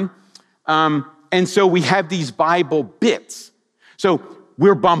John. And so we have these Bible bits. So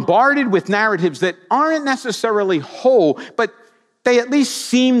we're bombarded with narratives that aren't necessarily whole, but they at least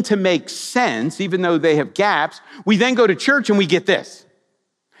seem to make sense, even though they have gaps. We then go to church and we get this.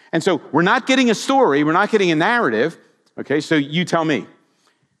 And so we're not getting a story, we're not getting a narrative. Okay, so you tell me.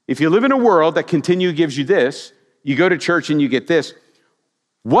 If you live in a world that continually gives you this, you go to church and you get this,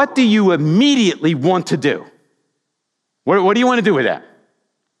 what do you immediately want to do? What do you want to do with that?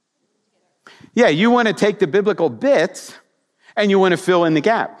 Yeah, you want to take the biblical bits and you want to fill in the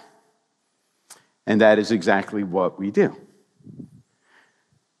gap. And that is exactly what we do.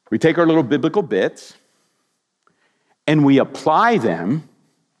 We take our little biblical bits and we apply them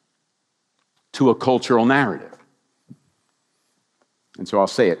to a cultural narrative. And so I'll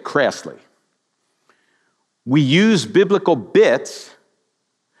say it crassly. We use biblical bits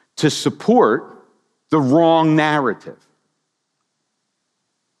to support the wrong narrative.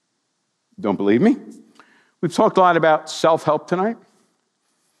 Don't believe me? We've talked a lot about self-help tonight.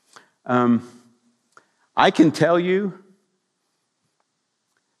 I can tell you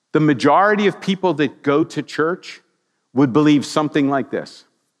the majority of people that go to church would believe something like this.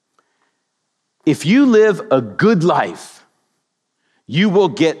 If you live a good life, you will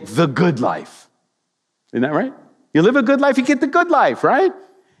get the good life. Isn't that right? You live a good life, you get the good life, right?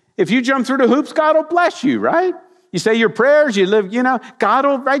 If you jump through the hoops, God will bless you, right? You say your prayers, you live, God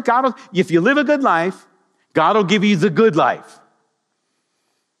will, if you live a good life, God will give you the good life.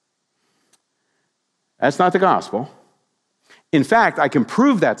 That's not the gospel. In fact, I can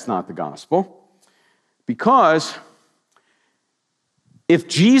prove that's not the gospel because if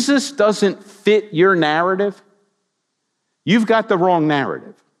Jesus doesn't fit your narrative, you've got the wrong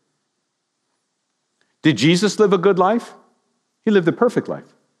narrative. Did Jesus live a good life? He lived a perfect life.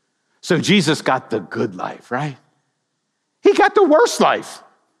 So Jesus got the good life, right? He got the worst life.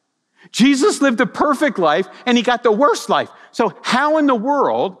 Jesus lived a perfect life and he got the worst life. So how in the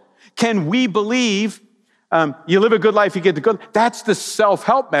world can we believe you live a good life, you get the good? That's the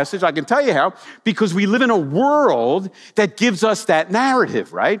self-help message. I can tell you how, because we live in a world that gives us that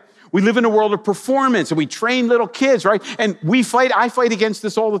narrative, right? We live in a world of performance, and we train little kids, right? And I fight against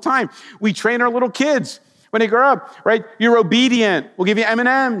this all the time. We train our little kids when they grow up, right? You're obedient, we'll give you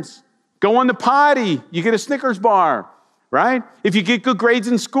M&Ms. Go on the potty, you get a Snickers bar, right? If you get good grades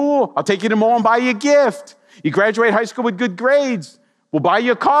in school, I'll take you to the mall and buy you a gift. You graduate high school with good grades, we'll buy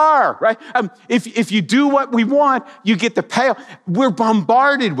you a car, right? If you do what we want, you get the payoff. We're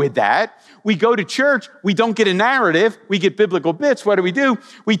bombarded with that. We go to church, we don't get a narrative, we get biblical bits. What do?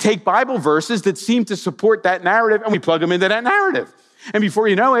 We take Bible verses that seem to support that narrative and we plug them into that narrative. And before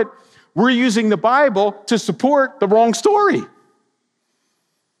you know it, we're using the Bible to support the wrong story.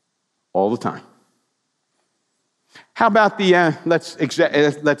 All the time. How about let's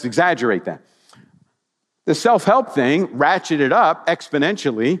exaggerate that. The self-help thing, ratcheted up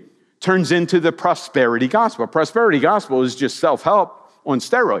exponentially, turns into the prosperity gospel. Prosperity gospel is just self-help on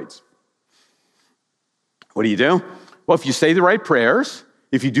steroids. What do? Well, if you say the right prayers,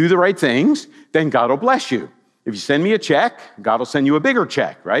 if you do the right things, then God will bless you. If you send me a check, God will send you a bigger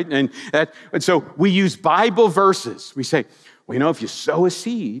check, right? And so we use Bible verses. We say, well, if you sow a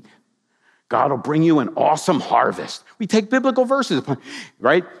seed, God will bring you an awesome harvest. We take biblical verses,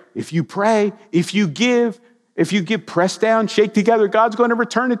 right? If you pray, if you give pressed down, shake together, God's going to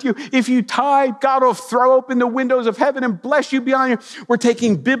return it to you. If you tithe, God will throw open the windows of heaven and bless you beyond your. We're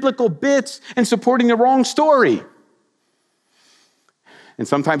taking biblical bits and supporting the wrong story. And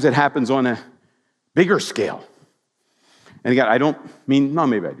sometimes it happens on a bigger scale. And again, I don't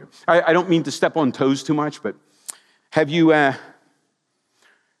mean to step on toes too much, but have you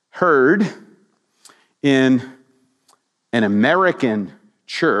heard in an American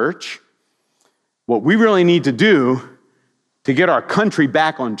church what we really need to do to get our country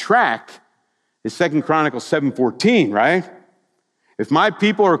back on track is 2 Chronicles 7:14, right? If my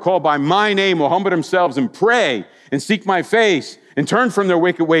people are called by my name will humble themselves and pray and seek my face and turn from their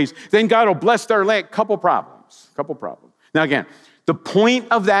wicked ways, then God will bless their land. Couple problems. Now again, the point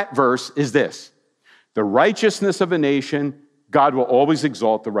of that verse is this. The righteousness of a nation, God will always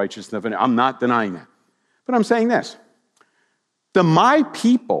exalt the righteousness of a nation. I'm not denying that. But I'm saying this. The my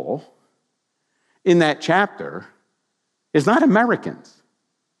people in that chapter is not Americans.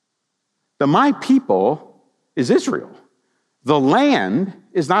 The my people is Israel. The land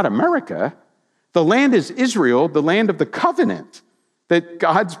is not America. The land is Israel, the land of the covenant that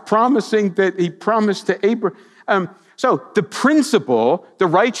God's promising, that he promised to Abraham. So the principle, the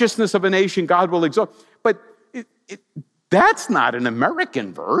righteousness of a nation, God will exalt. But that's not an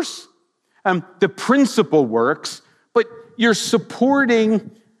American verse. The principle works, but you're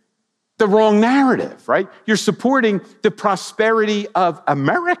supporting the wrong narrative, right? You're supporting the prosperity of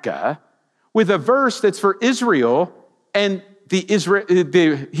America with a verse that's for Israel and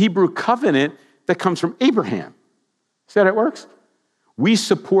the Hebrew covenant that comes from Abraham. See how that works? We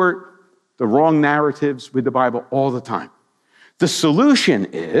support the wrong narratives with the Bible all the time. The solution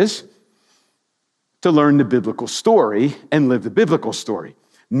is to learn the biblical story and live the biblical story.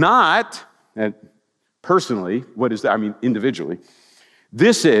 Not, personally, what is that? I mean, individually.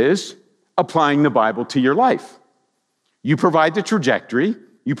 This is applying the Bible to your life. You provide the trajectory,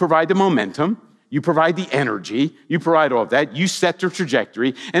 you provide the momentum, you provide the energy, you provide all of that, you set the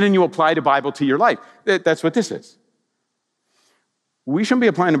trajectory, and then you apply the Bible to your life. That's what this is. We shouldn't be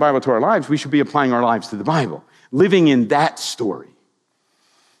applying the Bible to our lives, we should be applying our lives to the Bible, living in that story.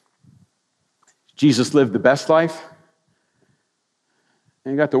 Jesus lived the best life,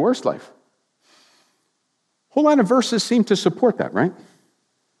 and he got the worst life. A whole lot of verses seem to support that, right?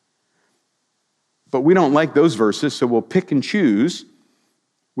 But we don't like those verses, so we'll pick and choose.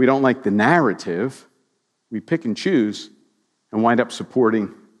 We don't like the narrative. We pick and choose and wind up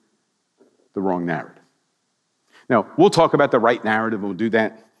supporting the wrong narrative. Now, we'll talk about the right narrative. We'll do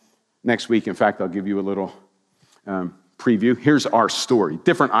that next week. In fact, I'll give you a little preview. Here's our story.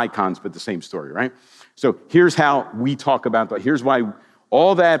 Different icons, but the same story, right? So here's how we talk about that. Here's why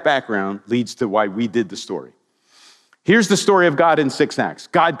all that background leads to why we did the story. Here's the story of God in 6 acts.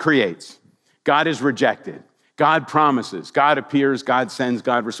 God creates. God is rejected. God promises. God appears. God sends.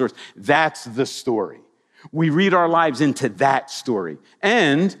 God restores. That's the story. We read our lives into that story.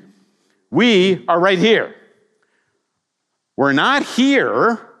 And we are right here. We're not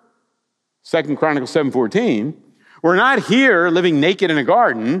here, 2 Chronicles 7:14. We're not here living naked in a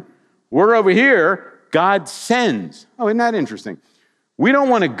garden. We're over here. God sends. Oh, isn't that interesting? We don't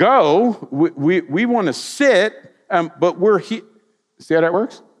want to go. We want to sit, but we're here. See how that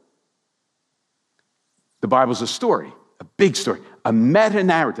works? The Bible's a story, a big story, a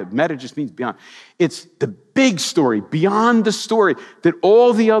meta-narrative. Meta just means beyond. It's the big story, beyond the story that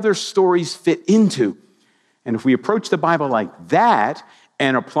all the other stories fit into. And if we approach the Bible like that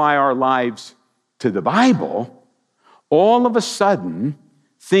and apply our lives to the Bible, all of a sudden,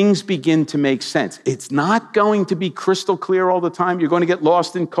 things begin to make sense. It's not going to be crystal clear all the time. You're going to get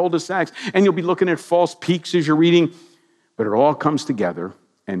lost in cul-de-sacs, and you'll be looking at false peaks as you're reading, but it all comes together,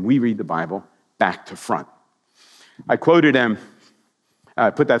 and we read the Bible back to front. I quoted him, I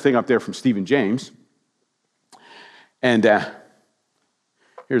put that thing up there from Stephen James, and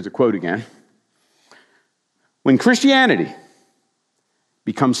here's a quote again. When Christianity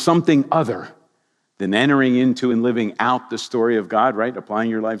becomes something other than entering into and living out the story of God, right?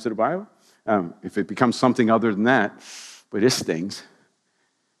 Applying your lives to the Bible. If it becomes something other than that, but it stings,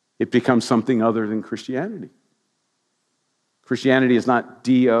 it becomes something other than Christianity. Christianity is not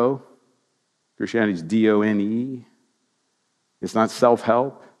D-O. Christianity is D-O-N-E. It's not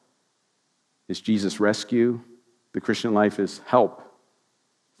self-help. It's Jesus' rescue. The Christian life is help.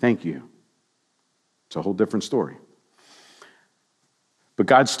 Thank you. It's a whole different story. But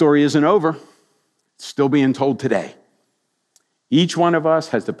God's story isn't over. It's still being told today. Each one of us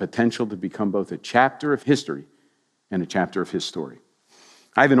has the potential to become both a chapter of history and a chapter of his story.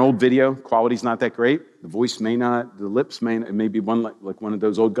 I have an old video. Quality's not that great. The voice may not, the lips may not. It may be one like one of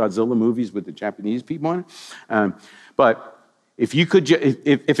those old Godzilla movies with the Japanese people on it. But if you could,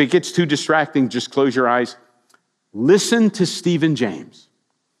 if it gets too distracting, just close your eyes. Listen to Stephen James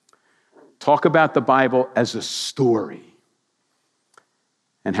talk about the Bible as a story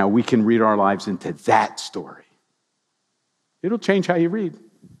and how we can read our lives into that story. It'll change how you read.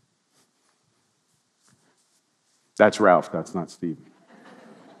 That's Ralph, that's not Stephen.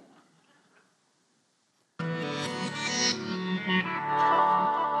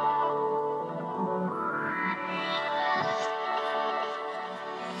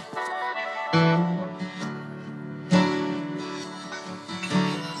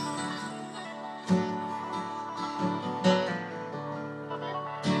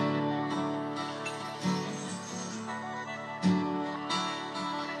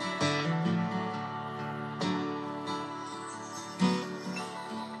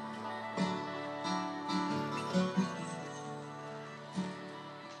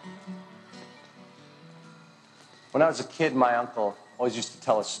 When I was a kid, my uncle always used to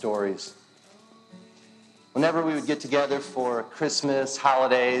tell us stories. Whenever we would get together for Christmas,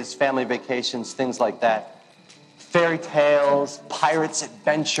 holidays, family vacations, things like that, fairy tales, pirates'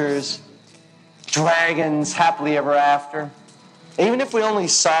 adventures, dragons, happily ever after. Even if we only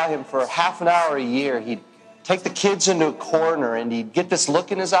saw him for half an hour a year, he'd take the kids into a corner and he'd get this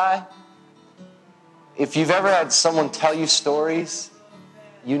look in his eye. If you've ever had someone tell you stories,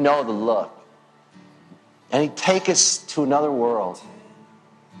 you know the look. And he'd take us to another world.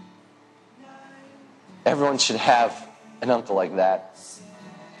 Everyone should have an uncle like that.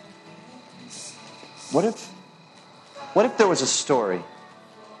 What if there was a story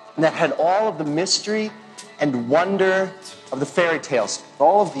that had all of the mystery and wonder of the fairy tales,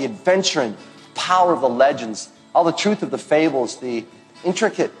 all of the adventure and power of the legends, all the truth of the fables, the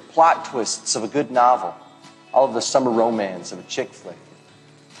intricate plot twists of a good novel, all of the summer romance of a chick flick?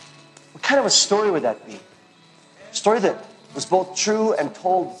 What kind of a story would that be? A story that was both true and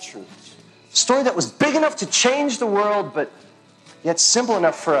told the truth. A story that was big enough to change the world, but yet simple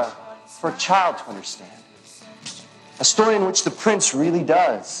enough for a child to understand. A story in which the prince really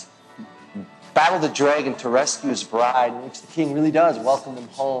does battle the dragon to rescue his bride, in which the king really does welcome them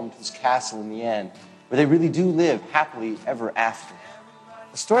home to his castle in the end, where they really do live happily ever after.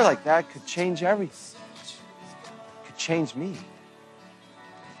 A story like that could change everything. It could change me.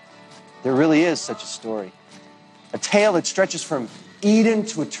 There really is such a story. A tale that stretches from Eden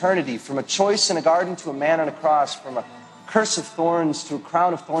to eternity, from a choice in a garden to a man on a cross, from a curse of thorns to a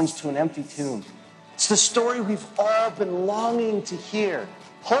crown of thorns to an empty tomb. It's the story we've all been longing to hear,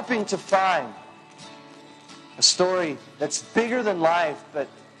 hoping to find. A story that's bigger than life, but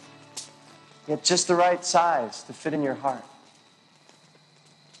yet just the right size to fit in your heart.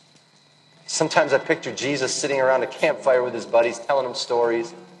 Sometimes I picture Jesus sitting around a campfire with his buddies, telling them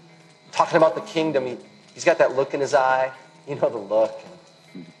stories, talking about the kingdom. He's got that look in his eye. You know the look.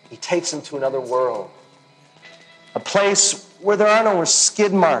 He takes them to another world. A place where there are no more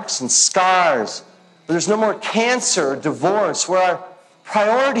skid marks and scars, where there's no more cancer or divorce, where our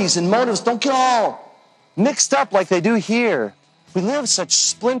priorities and motives don't get all mixed up like they do here. We live such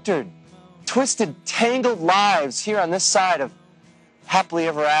splintered, twisted, tangled lives here on this side of happily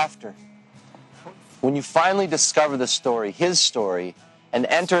ever after. When you finally discover the story, his story, and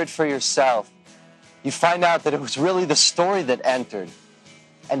enter it for yourself, you find out that it was really the story that entered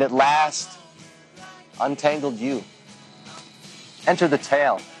and at last untangled you. Enter the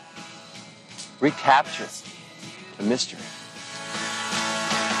tale. Recapture the mystery.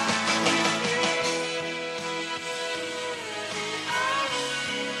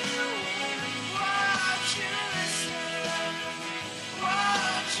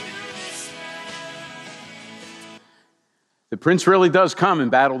 prince really does come and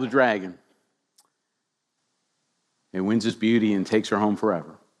battle the dragon. He wins his beauty and takes her home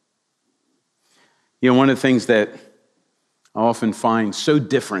forever. You know, one of the things that I often find so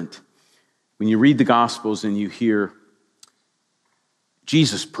different when you read the Gospels and you hear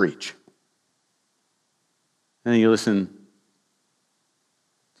Jesus preach, and then you listen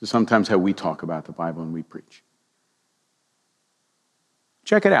to sometimes how we talk about the Bible and we preach.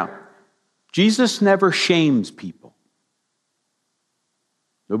 Check it out. Jesus never shames people.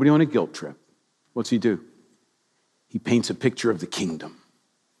 Nobody on a guilt trip. What's he do? He paints a picture of the kingdom.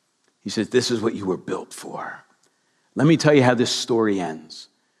 He says, this is what you were built for. Let me tell you how this story ends.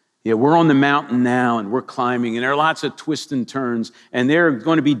 Yeah, we're on the mountain now and we're climbing and there are lots of twists and turns and there are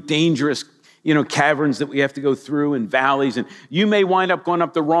going to be dangerous, caverns that we have to go through and valleys, and you may wind up going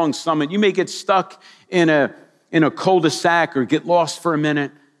up the wrong summit. You may get stuck in a cul-de-sac or get lost for a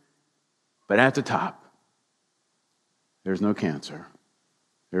minute. But at the top, there's no cancer.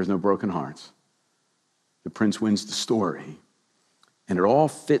 There's no broken hearts. The prince wins the story, and it all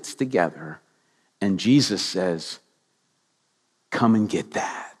fits together. And Jesus says, come and get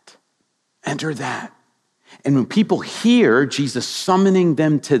that. Enter that. And when people hear Jesus summoning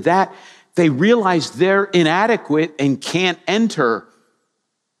them to that, they realize they're inadequate and can't enter.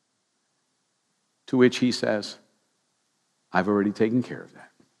 To which he says, I've already taken care of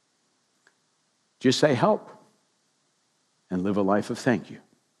that. Just say help and live a life of thank you.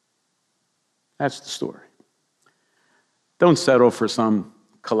 That's the story. Don't settle for some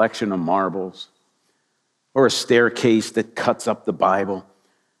collection of marbles or a staircase that cuts up the Bible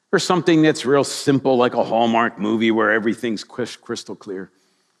or something that's real simple like a Hallmark movie where everything's crystal clear.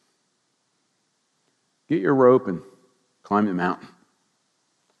 Get your rope and climb the mountain.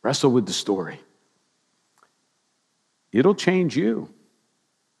 Wrestle with the story. It'll change you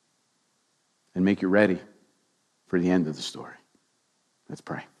and make you ready for the end of the story. Let's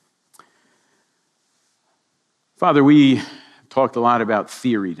pray. Father, we talked a lot about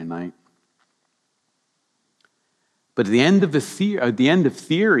theory tonight. But the end of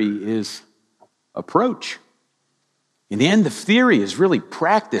theory is approach. And the end of theory is really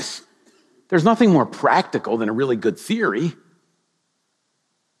practice. There's nothing more practical than a really good theory.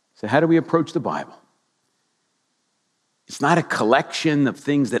 So how do we approach the Bible? It's not a collection of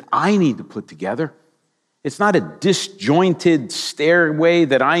things that I need to put together. It's not a disjointed stairway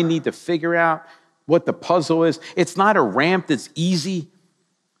that I need to figure out what the puzzle is. It's not a ramp that's easy.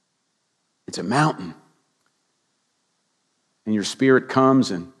 It's a mountain. And your Spirit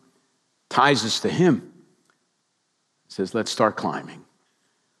comes and ties us to Him. Says, let's start climbing.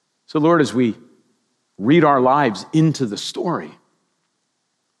 So Lord, as we read our lives into the story,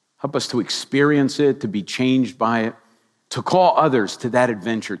 help us to experience it, to be changed by it, to call others to that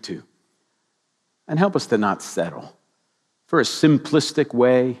adventure too. And help us to not settle for a simplistic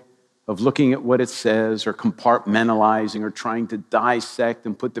way of looking at what it says or compartmentalizing or trying to dissect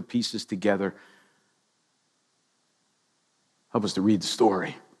and put the pieces together. Help us to read the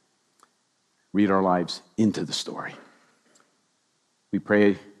story, read our lives into the story. We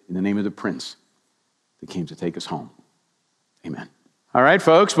pray in the name of the Prince that came to take us home. Amen. All right,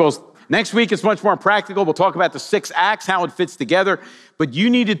 folks. Well, next week it's much more practical. We'll talk about the 6 acts, how it fits together. But you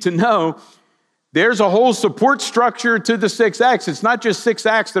needed to know there's a whole support structure to the 6 acts. It's not just 6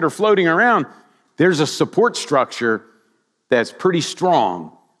 acts that are floating around. There's a support structure that's pretty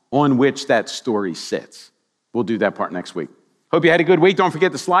strong on which that story sits. We'll do that part next week. Hope you had a good week. Don't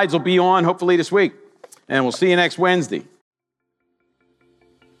forget the slides will be on hopefully this week. And we'll see you next Wednesday.